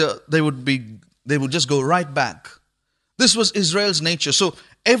 weeks later, they would just go right back. This was Israel's nature. So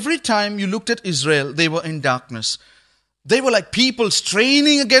every time you looked at Israel, they were in darkness. They were like people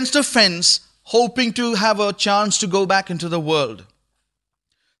straining against a fence, hoping to have a chance to go back into the world.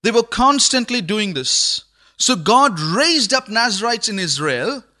 They were constantly doing this. So God raised up Nazarites in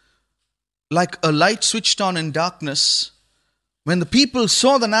Israel like a light switched on in darkness. When the people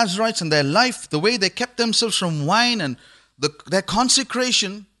saw the Nazarites and their life, the way they kept themselves from wine and their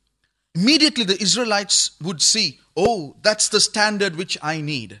consecration, immediately the Israelites would see, oh, that's the standard which I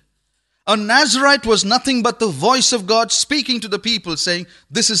need. A Nazarite was nothing but the voice of God speaking to the people saying,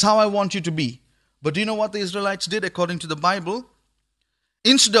 this is how I want you to be. But do you know what the Israelites did according to the Bible?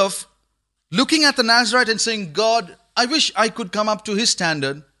 Instead of looking at the Nazarite and saying, God, I wish I could come up to his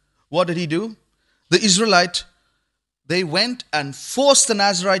standard, what did he do? The Israelite, they went and forced the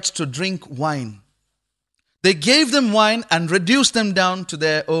Nazarites to drink wine. They gave them wine and reduced them down to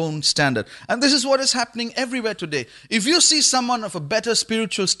their own standard. And this is what is happening everywhere today. If you see someone of a better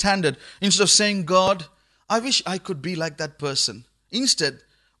spiritual standard, instead of saying, God, I wish I could be like that person. Instead,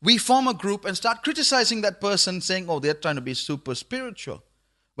 we form a group and start criticizing that person, saying, oh, they're trying to be super spiritual.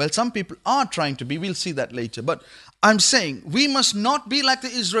 Well, some people are trying to be. We'll see that later. But I'm saying we must not be like the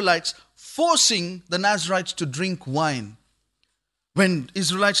Israelites, forcing the Nazarites to drink wine. When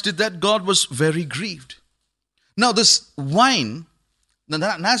Israelites did that, God was very grieved. Now, this wine, the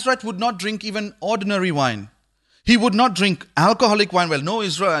Nazarite would not drink even ordinary wine. He would not drink alcoholic wine. Well, no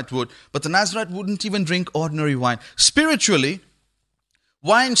Israelite would, but the Nazarite wouldn't even drink ordinary wine. Spiritually,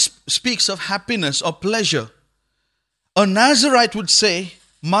 wine speaks of happiness or pleasure. A Nazarite would say,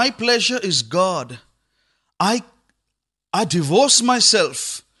 my pleasure is God. I divorce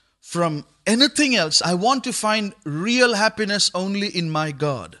myself from anything else. I want to find real happiness only in my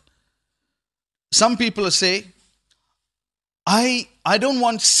God. Some people say, I don't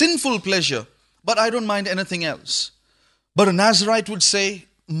want sinful pleasure, but I don't mind anything else. But a Nazarite would say,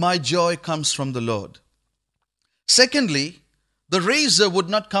 my joy comes from the Lord. Secondly, the razor would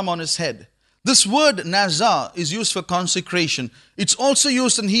not come on his head. This word nazar is used for consecration. It's also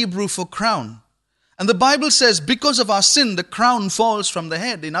used in Hebrew for crown. And the Bible says, because of our sin, the crown falls from the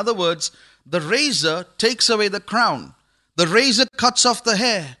head. In other words, the razor takes away the crown. The razor cuts off the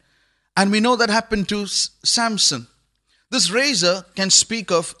hair. And we know that happened to Samson. This razor can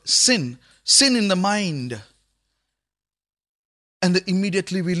speak of sin in the mind. And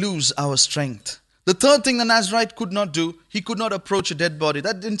immediately we lose our strength. The third thing the Nazarite could not do, he could not approach a dead body.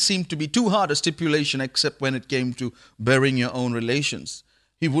 That didn't seem to be too hard a stipulation, except when it came to burying your own relations.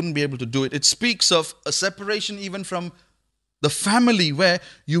 He wouldn't be able to do it. It speaks of a separation even from the family, where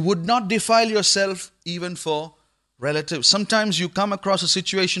you would not defile yourself even for relatives. Sometimes you come across a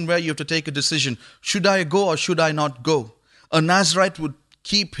situation where you have to take a decision. Should I go or should I not go? A Nazarite would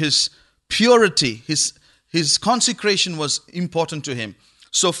keep his purity. His consecration was important to him.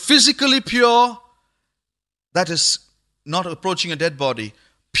 So physically pure, that is not approaching a dead body.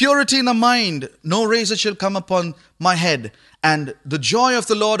 Purity in the mind, no razor shall come upon my head. And the joy of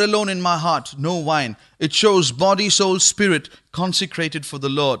the Lord alone in my heart, no wine. It shows body, soul, spirit consecrated for the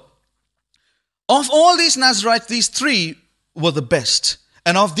Lord. Of all these Nazarites, these three were the best.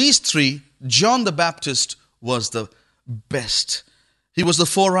 And of these three, John the Baptist was the best. He was the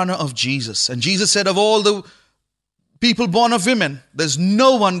forerunner of Jesus. And Jesus said, of all the people born of women, there's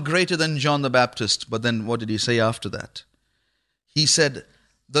no one greater than John the Baptist. But then what did he say after that? He said,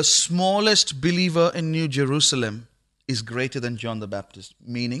 the smallest believer in New Jerusalem is greater than John the Baptist.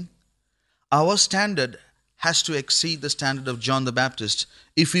 Meaning, our standard has to exceed the standard of John the Baptist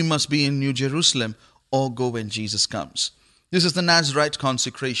if we must be in New Jerusalem or go when Jesus comes. This is the Nazarite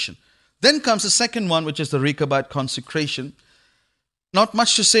consecration. Then comes the second one, which is the Rechabite consecration. Not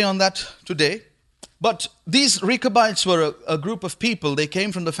much to say on that today. But these Rechabites were a group of people. They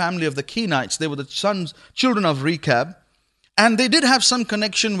came from the family of the Kenites. They were the children of Rechab. And they did have some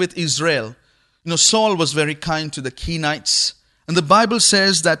connection with Israel. Saul was very kind to the Kenites. And the Bible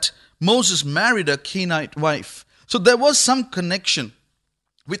says that Moses married a Kenite wife. So there was some connection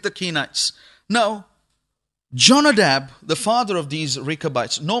with the Kenites. Now, Jonadab, the father of these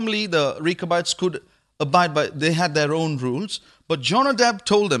Rechabites, normally the Rechabites could abide by, they had their own rules. But Jonadab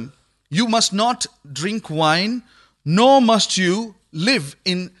told them, you must not drink wine, nor must you live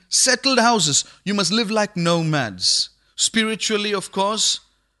in settled houses. You must live like nomads. Spiritually, of course,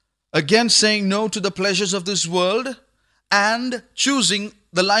 again saying no to the pleasures of this world and choosing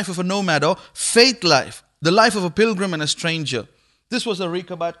the life of a nomad or faith life, the life of a pilgrim and a stranger. This was a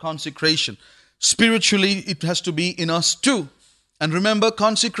Rechabite consecration. Spiritually, it has to be in us too. And remember,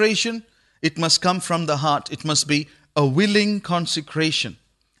 consecration, it must come from the heart. It must be a willing consecration.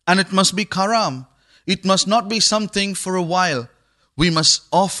 And it must be karam. It must not be something for a while. We must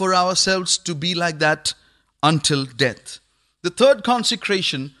offer ourselves to be like that until death. The third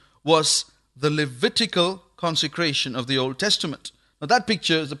consecration was the Levitical consecration of the Old Testament. Now that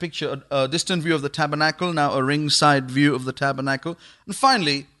picture is a distant view of the tabernacle, now a ringside view of the tabernacle. And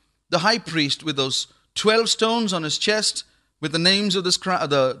finally, the high priest with those 12 stones on his chest with the names of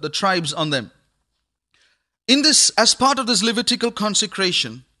the tribes on them. In this, as part of this Levitical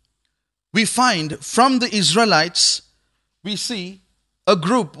consecration, we find from the Israelites, we see a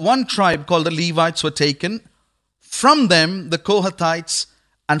group, one tribe called the Levites were taken. From them, the Kohathites,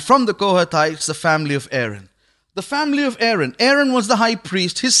 and from the Kohathites, the family of Aaron. The family of Aaron. Aaron was the high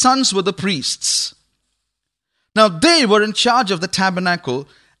priest. His sons were the priests. Now, they were in charge of the tabernacle,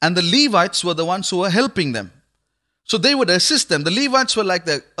 and the Levites were the ones who were helping them. So they would assist them. The Levites were like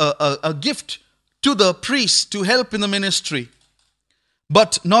a gift to the priests to help in the ministry.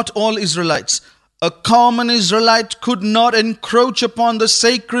 But not all Israelites. A common Israelite could not encroach upon the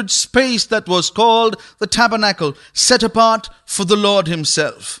sacred space that was called the tabernacle, set apart for the Lord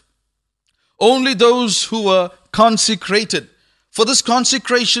himself. Only those who were consecrated. For this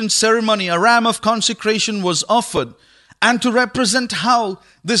consecration ceremony, a ram of consecration was offered. And to represent how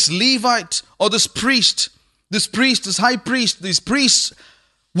this Levite or this priest, this high priest, these priests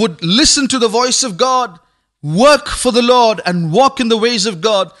would listen to the voice of God, work for the Lord and walk in the ways of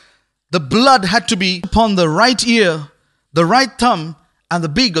God, the blood had to be upon the right ear, the right thumb, and the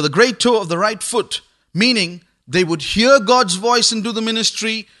big or the great toe of the right foot. Meaning they would hear God's voice and do the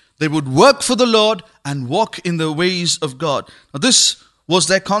ministry. They would work for the Lord and walk in the ways of God. Now this was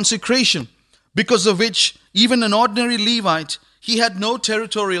their consecration, because of which even an ordinary Levite, he had no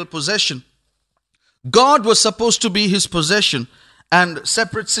territorial possession. God was supposed to be his possession, and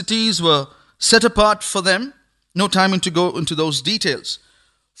separate cities were set apart for them. No time to go into those details.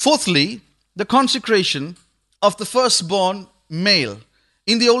 Fourthly, the consecration of the firstborn male.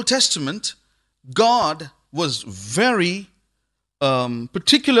 In the Old Testament, God was very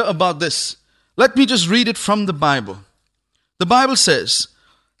particular about this. Let me just read it from the Bible. The Bible says,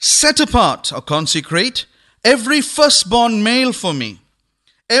 set apart or consecrate every firstborn male for me.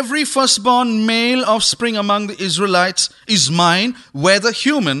 Every firstborn male offspring among the Israelites is mine, whether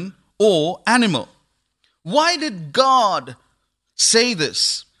human or animal. Why did God say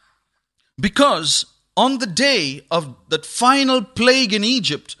this? Because on the day of that final plague in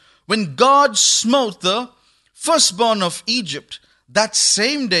Egypt, when God smote the firstborn of Egypt, that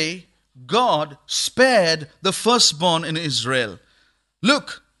same day God spared the firstborn in Israel.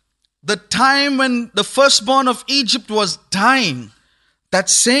 Look, the time when the firstborn of Egypt was dying, that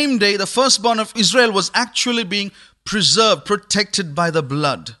same day the firstborn of Israel was actually being preserved, protected by the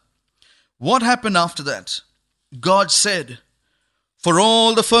blood. What happened after that? God said, for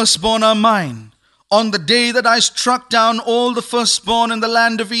all the firstborn are mine. On the day that I struck down all the firstborn in the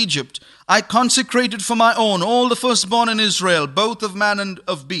land of Egypt, I consecrated for my own all the firstborn in Israel, both of man and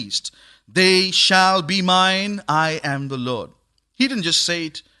of beast. They shall be mine, I am the Lord. He didn't just say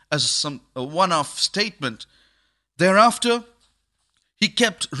it as a one-off statement. Thereafter, he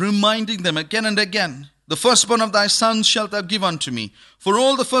kept reminding them again and again, the firstborn of thy sons shalt thou give unto me. For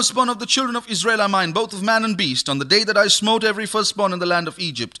all the firstborn of the children of Israel are mine, both of man and beast. On the day that I smote every firstborn in the land of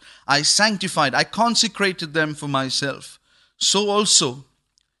Egypt, I sanctified, I consecrated them for myself. So also,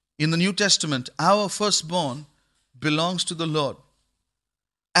 in the New Testament, our firstborn belongs to the Lord.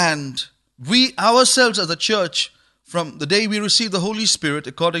 And we ourselves as a church, from the day we receive the Holy Spirit,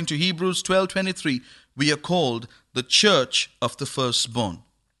 according to Hebrews 12:23, we are called the church of the firstborn.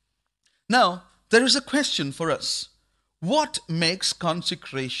 Now, there is a question for us. What makes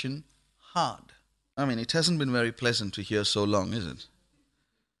consecration hard? I mean, it hasn't been very pleasant to hear so long, is it?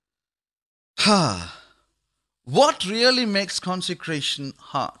 What really makes consecration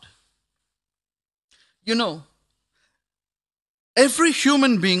hard? You know, every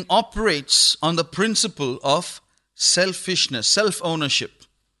human being operates on the principle of selfishness, self-ownership.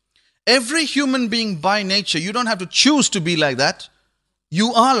 Every human being by nature, you don't have to choose to be like that.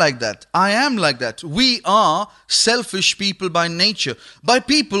 You are like that. I am like that. We are selfish people by nature. By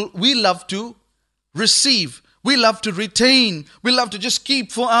people, we love to receive. We love to retain. We love to just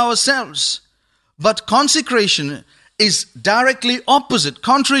keep for ourselves. But consecration is directly opposite.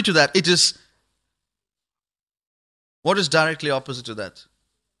 Contrary to that, it is... What is directly opposite to that?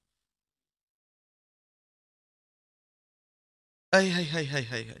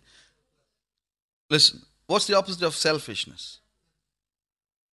 Hey. Listen, what's the opposite of selfishness?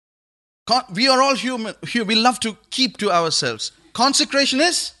 We are all human. We love to keep to ourselves. Consecration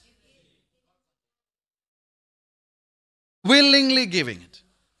is willingly giving it.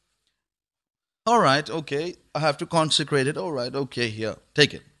 All right, okay, I have to consecrate it. All right, okay, here,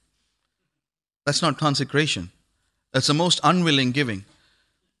 take it. That's not consecration. That's the most unwilling giving.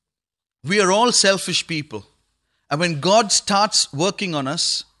 We are all selfish people. And when God starts working on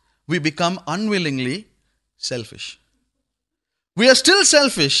us, we become unwillingly selfish. We are still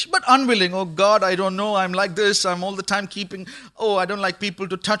selfish, but unwilling. Oh God, I don't know, I'm like this, I'm all the time keeping, I don't like people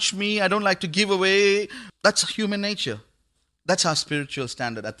to touch me, I don't like to give away. That's human nature. That's our spiritual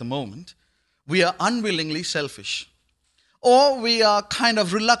standard at the moment. We are unwillingly selfish. Or we are kind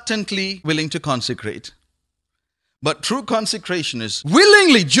of reluctantly willing to consecrate. But true consecration is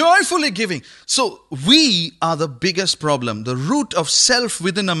willingly, joyfully giving. So we are the biggest problem. The root of self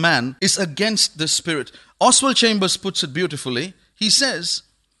within a man is against the spirit. Oswald Chambers puts it beautifully. He says,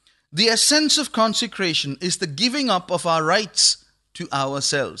 the essence of consecration is the giving up of our rights to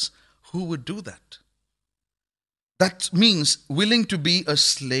ourselves. Who would do that? That means willing to be a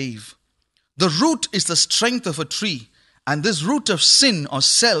slave. The root is the strength of a tree. And this root of sin or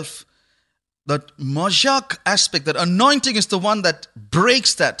self, that mojak aspect, that anointing is the one that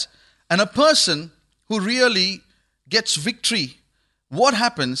breaks that. And a person who really gets victory, what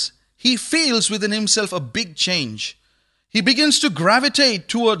happens? He feels within himself a big change. He begins to gravitate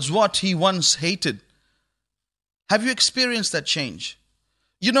towards what he once hated. Have you experienced that change?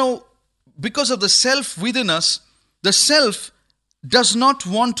 You know, because of the self within us, the self does not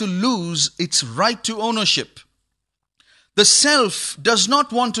want to lose its right to ownership. The self does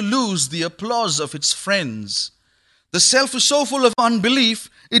not want to lose the applause of its friends. The self is so full of unbelief,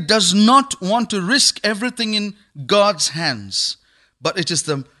 it does not want to risk everything in God's hands. But it is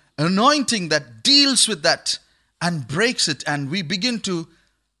the anointing that deals with that and breaks it, and we begin to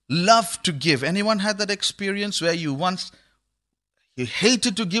love to give. Anyone had that experience where you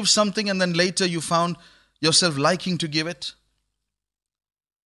hated to give something and then later you found yourself liking to give it?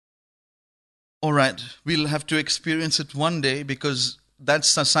 All right, we'll have to experience it one day, because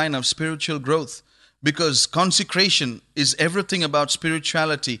that's a sign of spiritual growth. Because consecration is everything about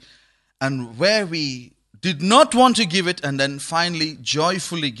spirituality. And where we did not want to give it and then finally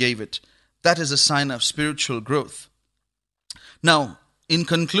joyfully gave it, that is a sign of spiritual growth. Now, in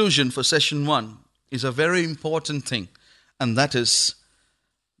conclusion for session 1 is a very important thing, and that is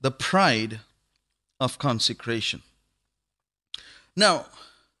the pride of consecration. Now,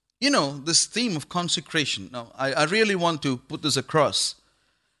 you know, this theme of consecration, now I really want to put this across.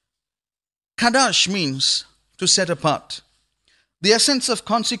 Kadash means to set apart. The essence of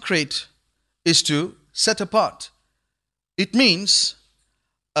consecrate is to set apart. It means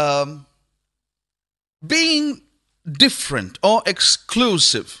being different or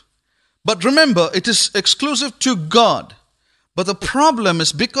exclusive. But remember, it is exclusive to God. But the problem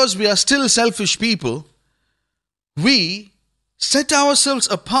is, because we are still selfish people, we set ourselves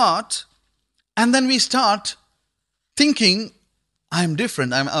apart and then we start thinking, I'm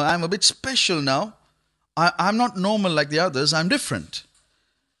different, I'm a bit special now. I'm not normal like the others, I'm different.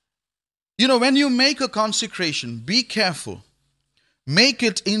 You know, when you make a consecration, be careful. Make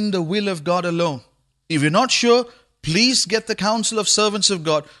it in the will of God alone. If you're not sure, please get the counsel of servants of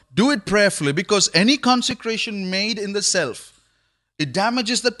God. Do it prayerfully, because any consecration made in the self, it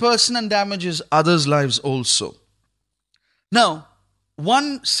damages the person and damages others' lives also. Now,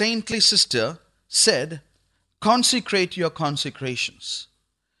 one saintly sister said, consecrate your consecrations.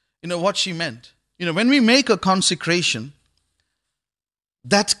 You know what she meant? You know, when we make a consecration,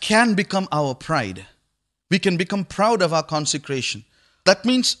 that can become our pride. We can become proud of our consecration. That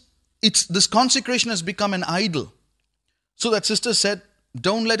means this consecration has become an idol. So that sister said,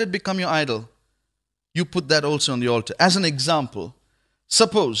 don't let it become your idol. You put that also on the altar. As an example,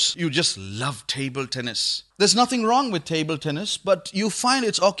 suppose you just love table tennis. There's nothing wrong with table tennis, but you find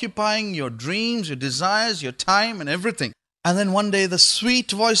it's occupying your dreams, your desires, your time and everything. And then one day the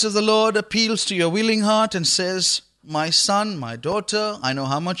sweet voice of the Lord appeals to your willing heart and says, my son, my daughter, I know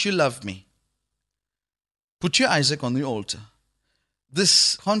how much you love me. Put your Isaac on the altar.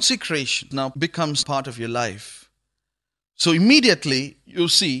 This consecration now becomes part of your life. So immediately you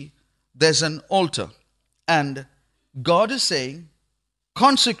see there's an altar. And God is saying,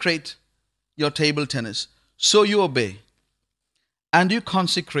 consecrate your table tennis. So you obey. And you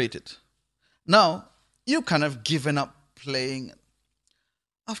consecrate it. Now, you kind of given up playing.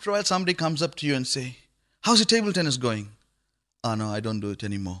 After a while, somebody comes up to you and say, how's your table tennis going? Oh, no, I don't do it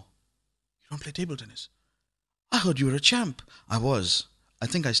anymore. You don't play table tennis? I heard you were a champ. I was. I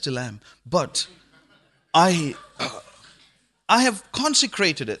think I still am. But I have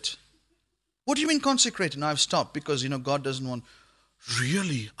consecrated it. What do you mean consecrated? No, I've stopped because, God doesn't want.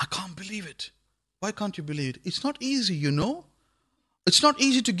 Really? I can't believe it. Why can't you believe it? It's not easy, It's not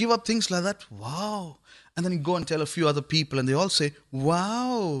easy to give up things like that. Wow. And then you go and tell a few other people and they all say,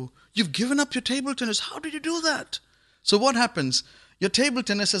 wow, you've given up your table tennis. How did you do that? So what happens? Your table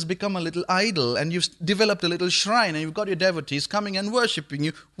tennis has become a little idol and you've developed a little shrine and you've got your devotees coming and worshipping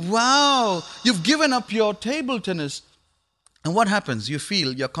you. Wow, you've given up your table tennis. And what happens? You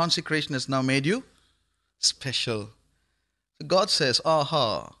feel your consecration has now made you special. God says,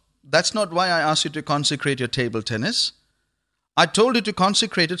 aha, that's not why I asked you to consecrate your table tennis. I told you to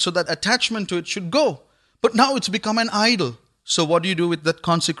consecrate it so that attachment to it should go. But now it's become an idol. So what do you do with that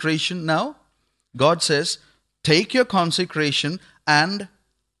consecration now? God says, take your consecration and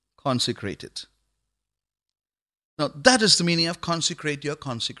consecrate it. Now that is the meaning of consecrate your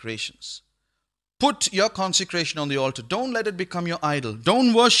consecrations. Put your consecration on the altar. Don't let it become your idol.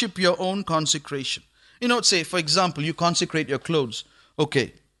 Don't worship your own consecration. Say, for example, you consecrate your clothes.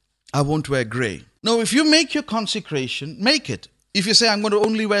 Okay, I won't wear grey. No, if you make your consecration, make it. If you say, I'm going to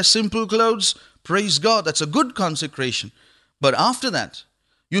only wear simple clothes, praise God, that's a good consecration. But after that,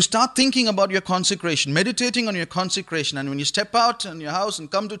 you start thinking about your consecration, meditating on your consecration. And when you step out in your house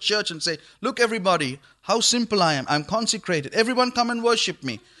and come to church and say, look everybody, how simple I am. I'm consecrated. Everyone come and worship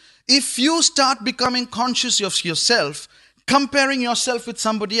me. If you start becoming conscious of yourself, comparing yourself with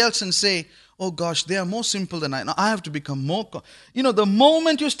somebody else and say, oh gosh, they are more simple than I. Now I have to become more. The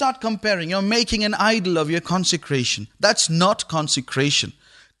moment you start comparing, you're making an idol of your consecration. That's not consecration.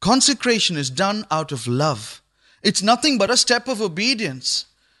 Consecration is done out of love. It's nothing but a step of obedience.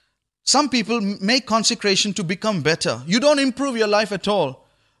 Some people make consecration to become better. You don't improve your life at all.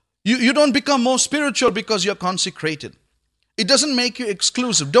 You don't become more spiritual because you're consecrated. It doesn't make you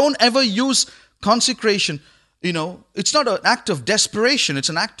exclusive. Don't ever use consecration. It's not an act of desperation. It's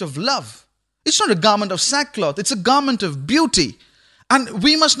an act of love. It's not a garment of sackcloth. It's a garment of beauty. And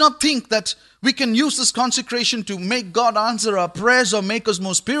we must not think that we can use this consecration to make God answer our prayers or make us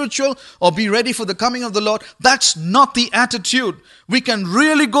more spiritual or be ready for the coming of the Lord. That's not the attitude. We can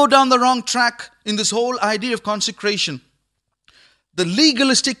really go down the wrong track in this whole idea of consecration. The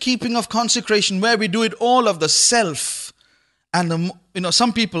legalistic keeping of consecration, where we do it all of the self. And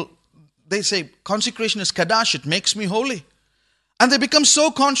some people, they say consecration is kadash, it makes me holy. And they become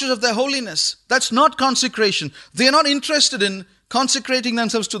so conscious of their holiness. That's not consecration. They are not interested in consecrating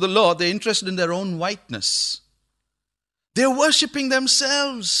themselves to the Lord. They're interested in their own whiteness. They're worshipping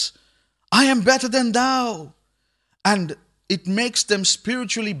themselves. I am better than thou. And it makes them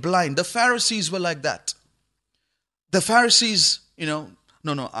spiritually blind. The Pharisees were like that. The Pharisees, no,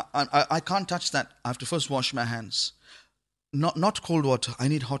 I can't touch that. I have to first wash my hands. Not cold water. I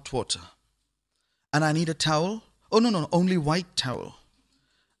need hot water. And I need a towel. Oh, no, only white towel.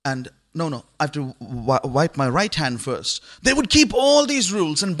 And no, I have to wipe my right hand first. They would keep all these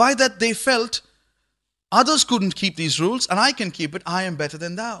rules, and by that they felt others couldn't keep these rules, and I can keep it. I am better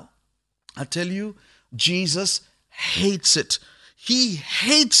than thou. I tell you, Jesus hates it. He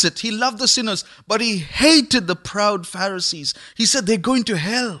hates it. He loved the sinners, but he hated the proud Pharisees. He said they're going to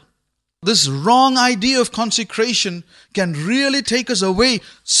hell. This wrong idea of consecration can really take us away,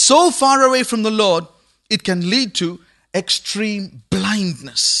 so far away from the Lord, it can lead to extreme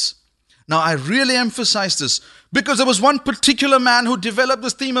blindness. Now, I really emphasize this because there was one particular man who developed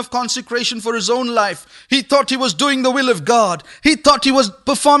this theme of consecration for his own life. He thought he was doing the will of God. He thought he was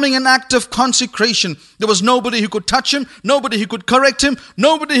performing an act of consecration. There was nobody who could touch him, nobody who could correct him,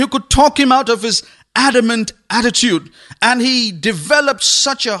 nobody who could talk him out of his adamant attitude. And he developed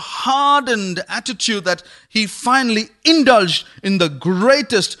such a hardened attitude that he finally indulged in the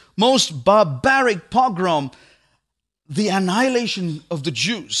greatest, most barbaric pogrom, the annihilation of the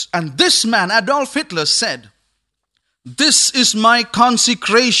Jews. And this man, Adolf Hitler, said, "This is my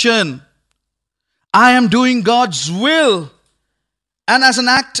consecration. I am doing God's will. And as an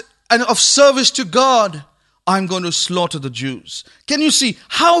act of service to God, I'm going to slaughter the Jews." Can you see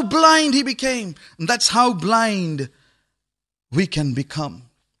how blind he became? And that's how blind we can become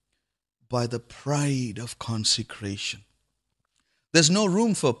by the pride of consecration. There's no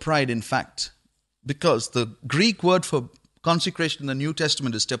room for pride, in fact, because the Greek word for consecration in the New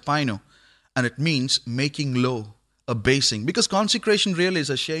Testament is tepaino, and it means making low, abasing, because consecration really is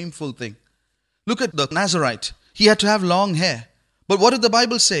a shameful thing. Look at the Nazarite. He had to have long hair. But what did the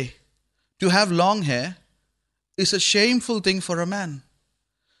Bible say? To have long hair is a shameful thing for a man.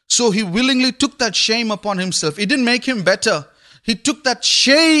 So he willingly took that shame upon himself. It didn't make him better. He took that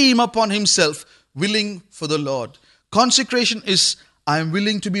shame upon himself, willing for the Lord. Consecration is, I am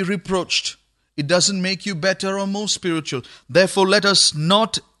willing to be reproached. It doesn't make you better or more spiritual. Therefore, let us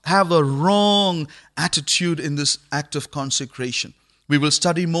not have a wrong attitude in this act of consecration. We will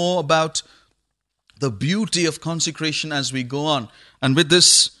study more about the beauty of consecration as we go on. And with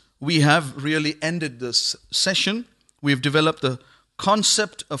this, we have really ended this session. We've developed the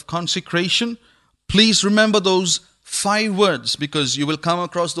concept of consecration. Please remember those 5 words, because you will come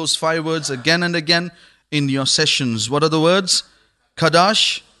across those 5 words again and again in your sessions. What are the words?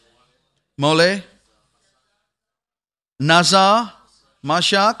 Kadash, Mole, Nazar,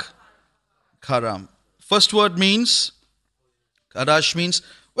 Mashak, Karam. First word means, Kadash means,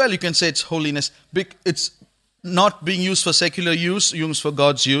 well, you can say it's holiness. It's not being used for secular use, used for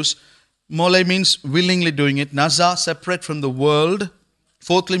God's use. Mole means willingly doing it. Nazar, separate from the world.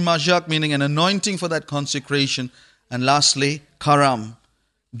 Fourthly, Mashak, meaning an anointing for that consecration. And lastly, Karam,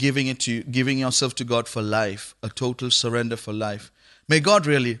 giving yourself to God for life, a total surrender for life. May God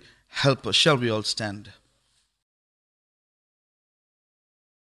really help us. Shall we all stand?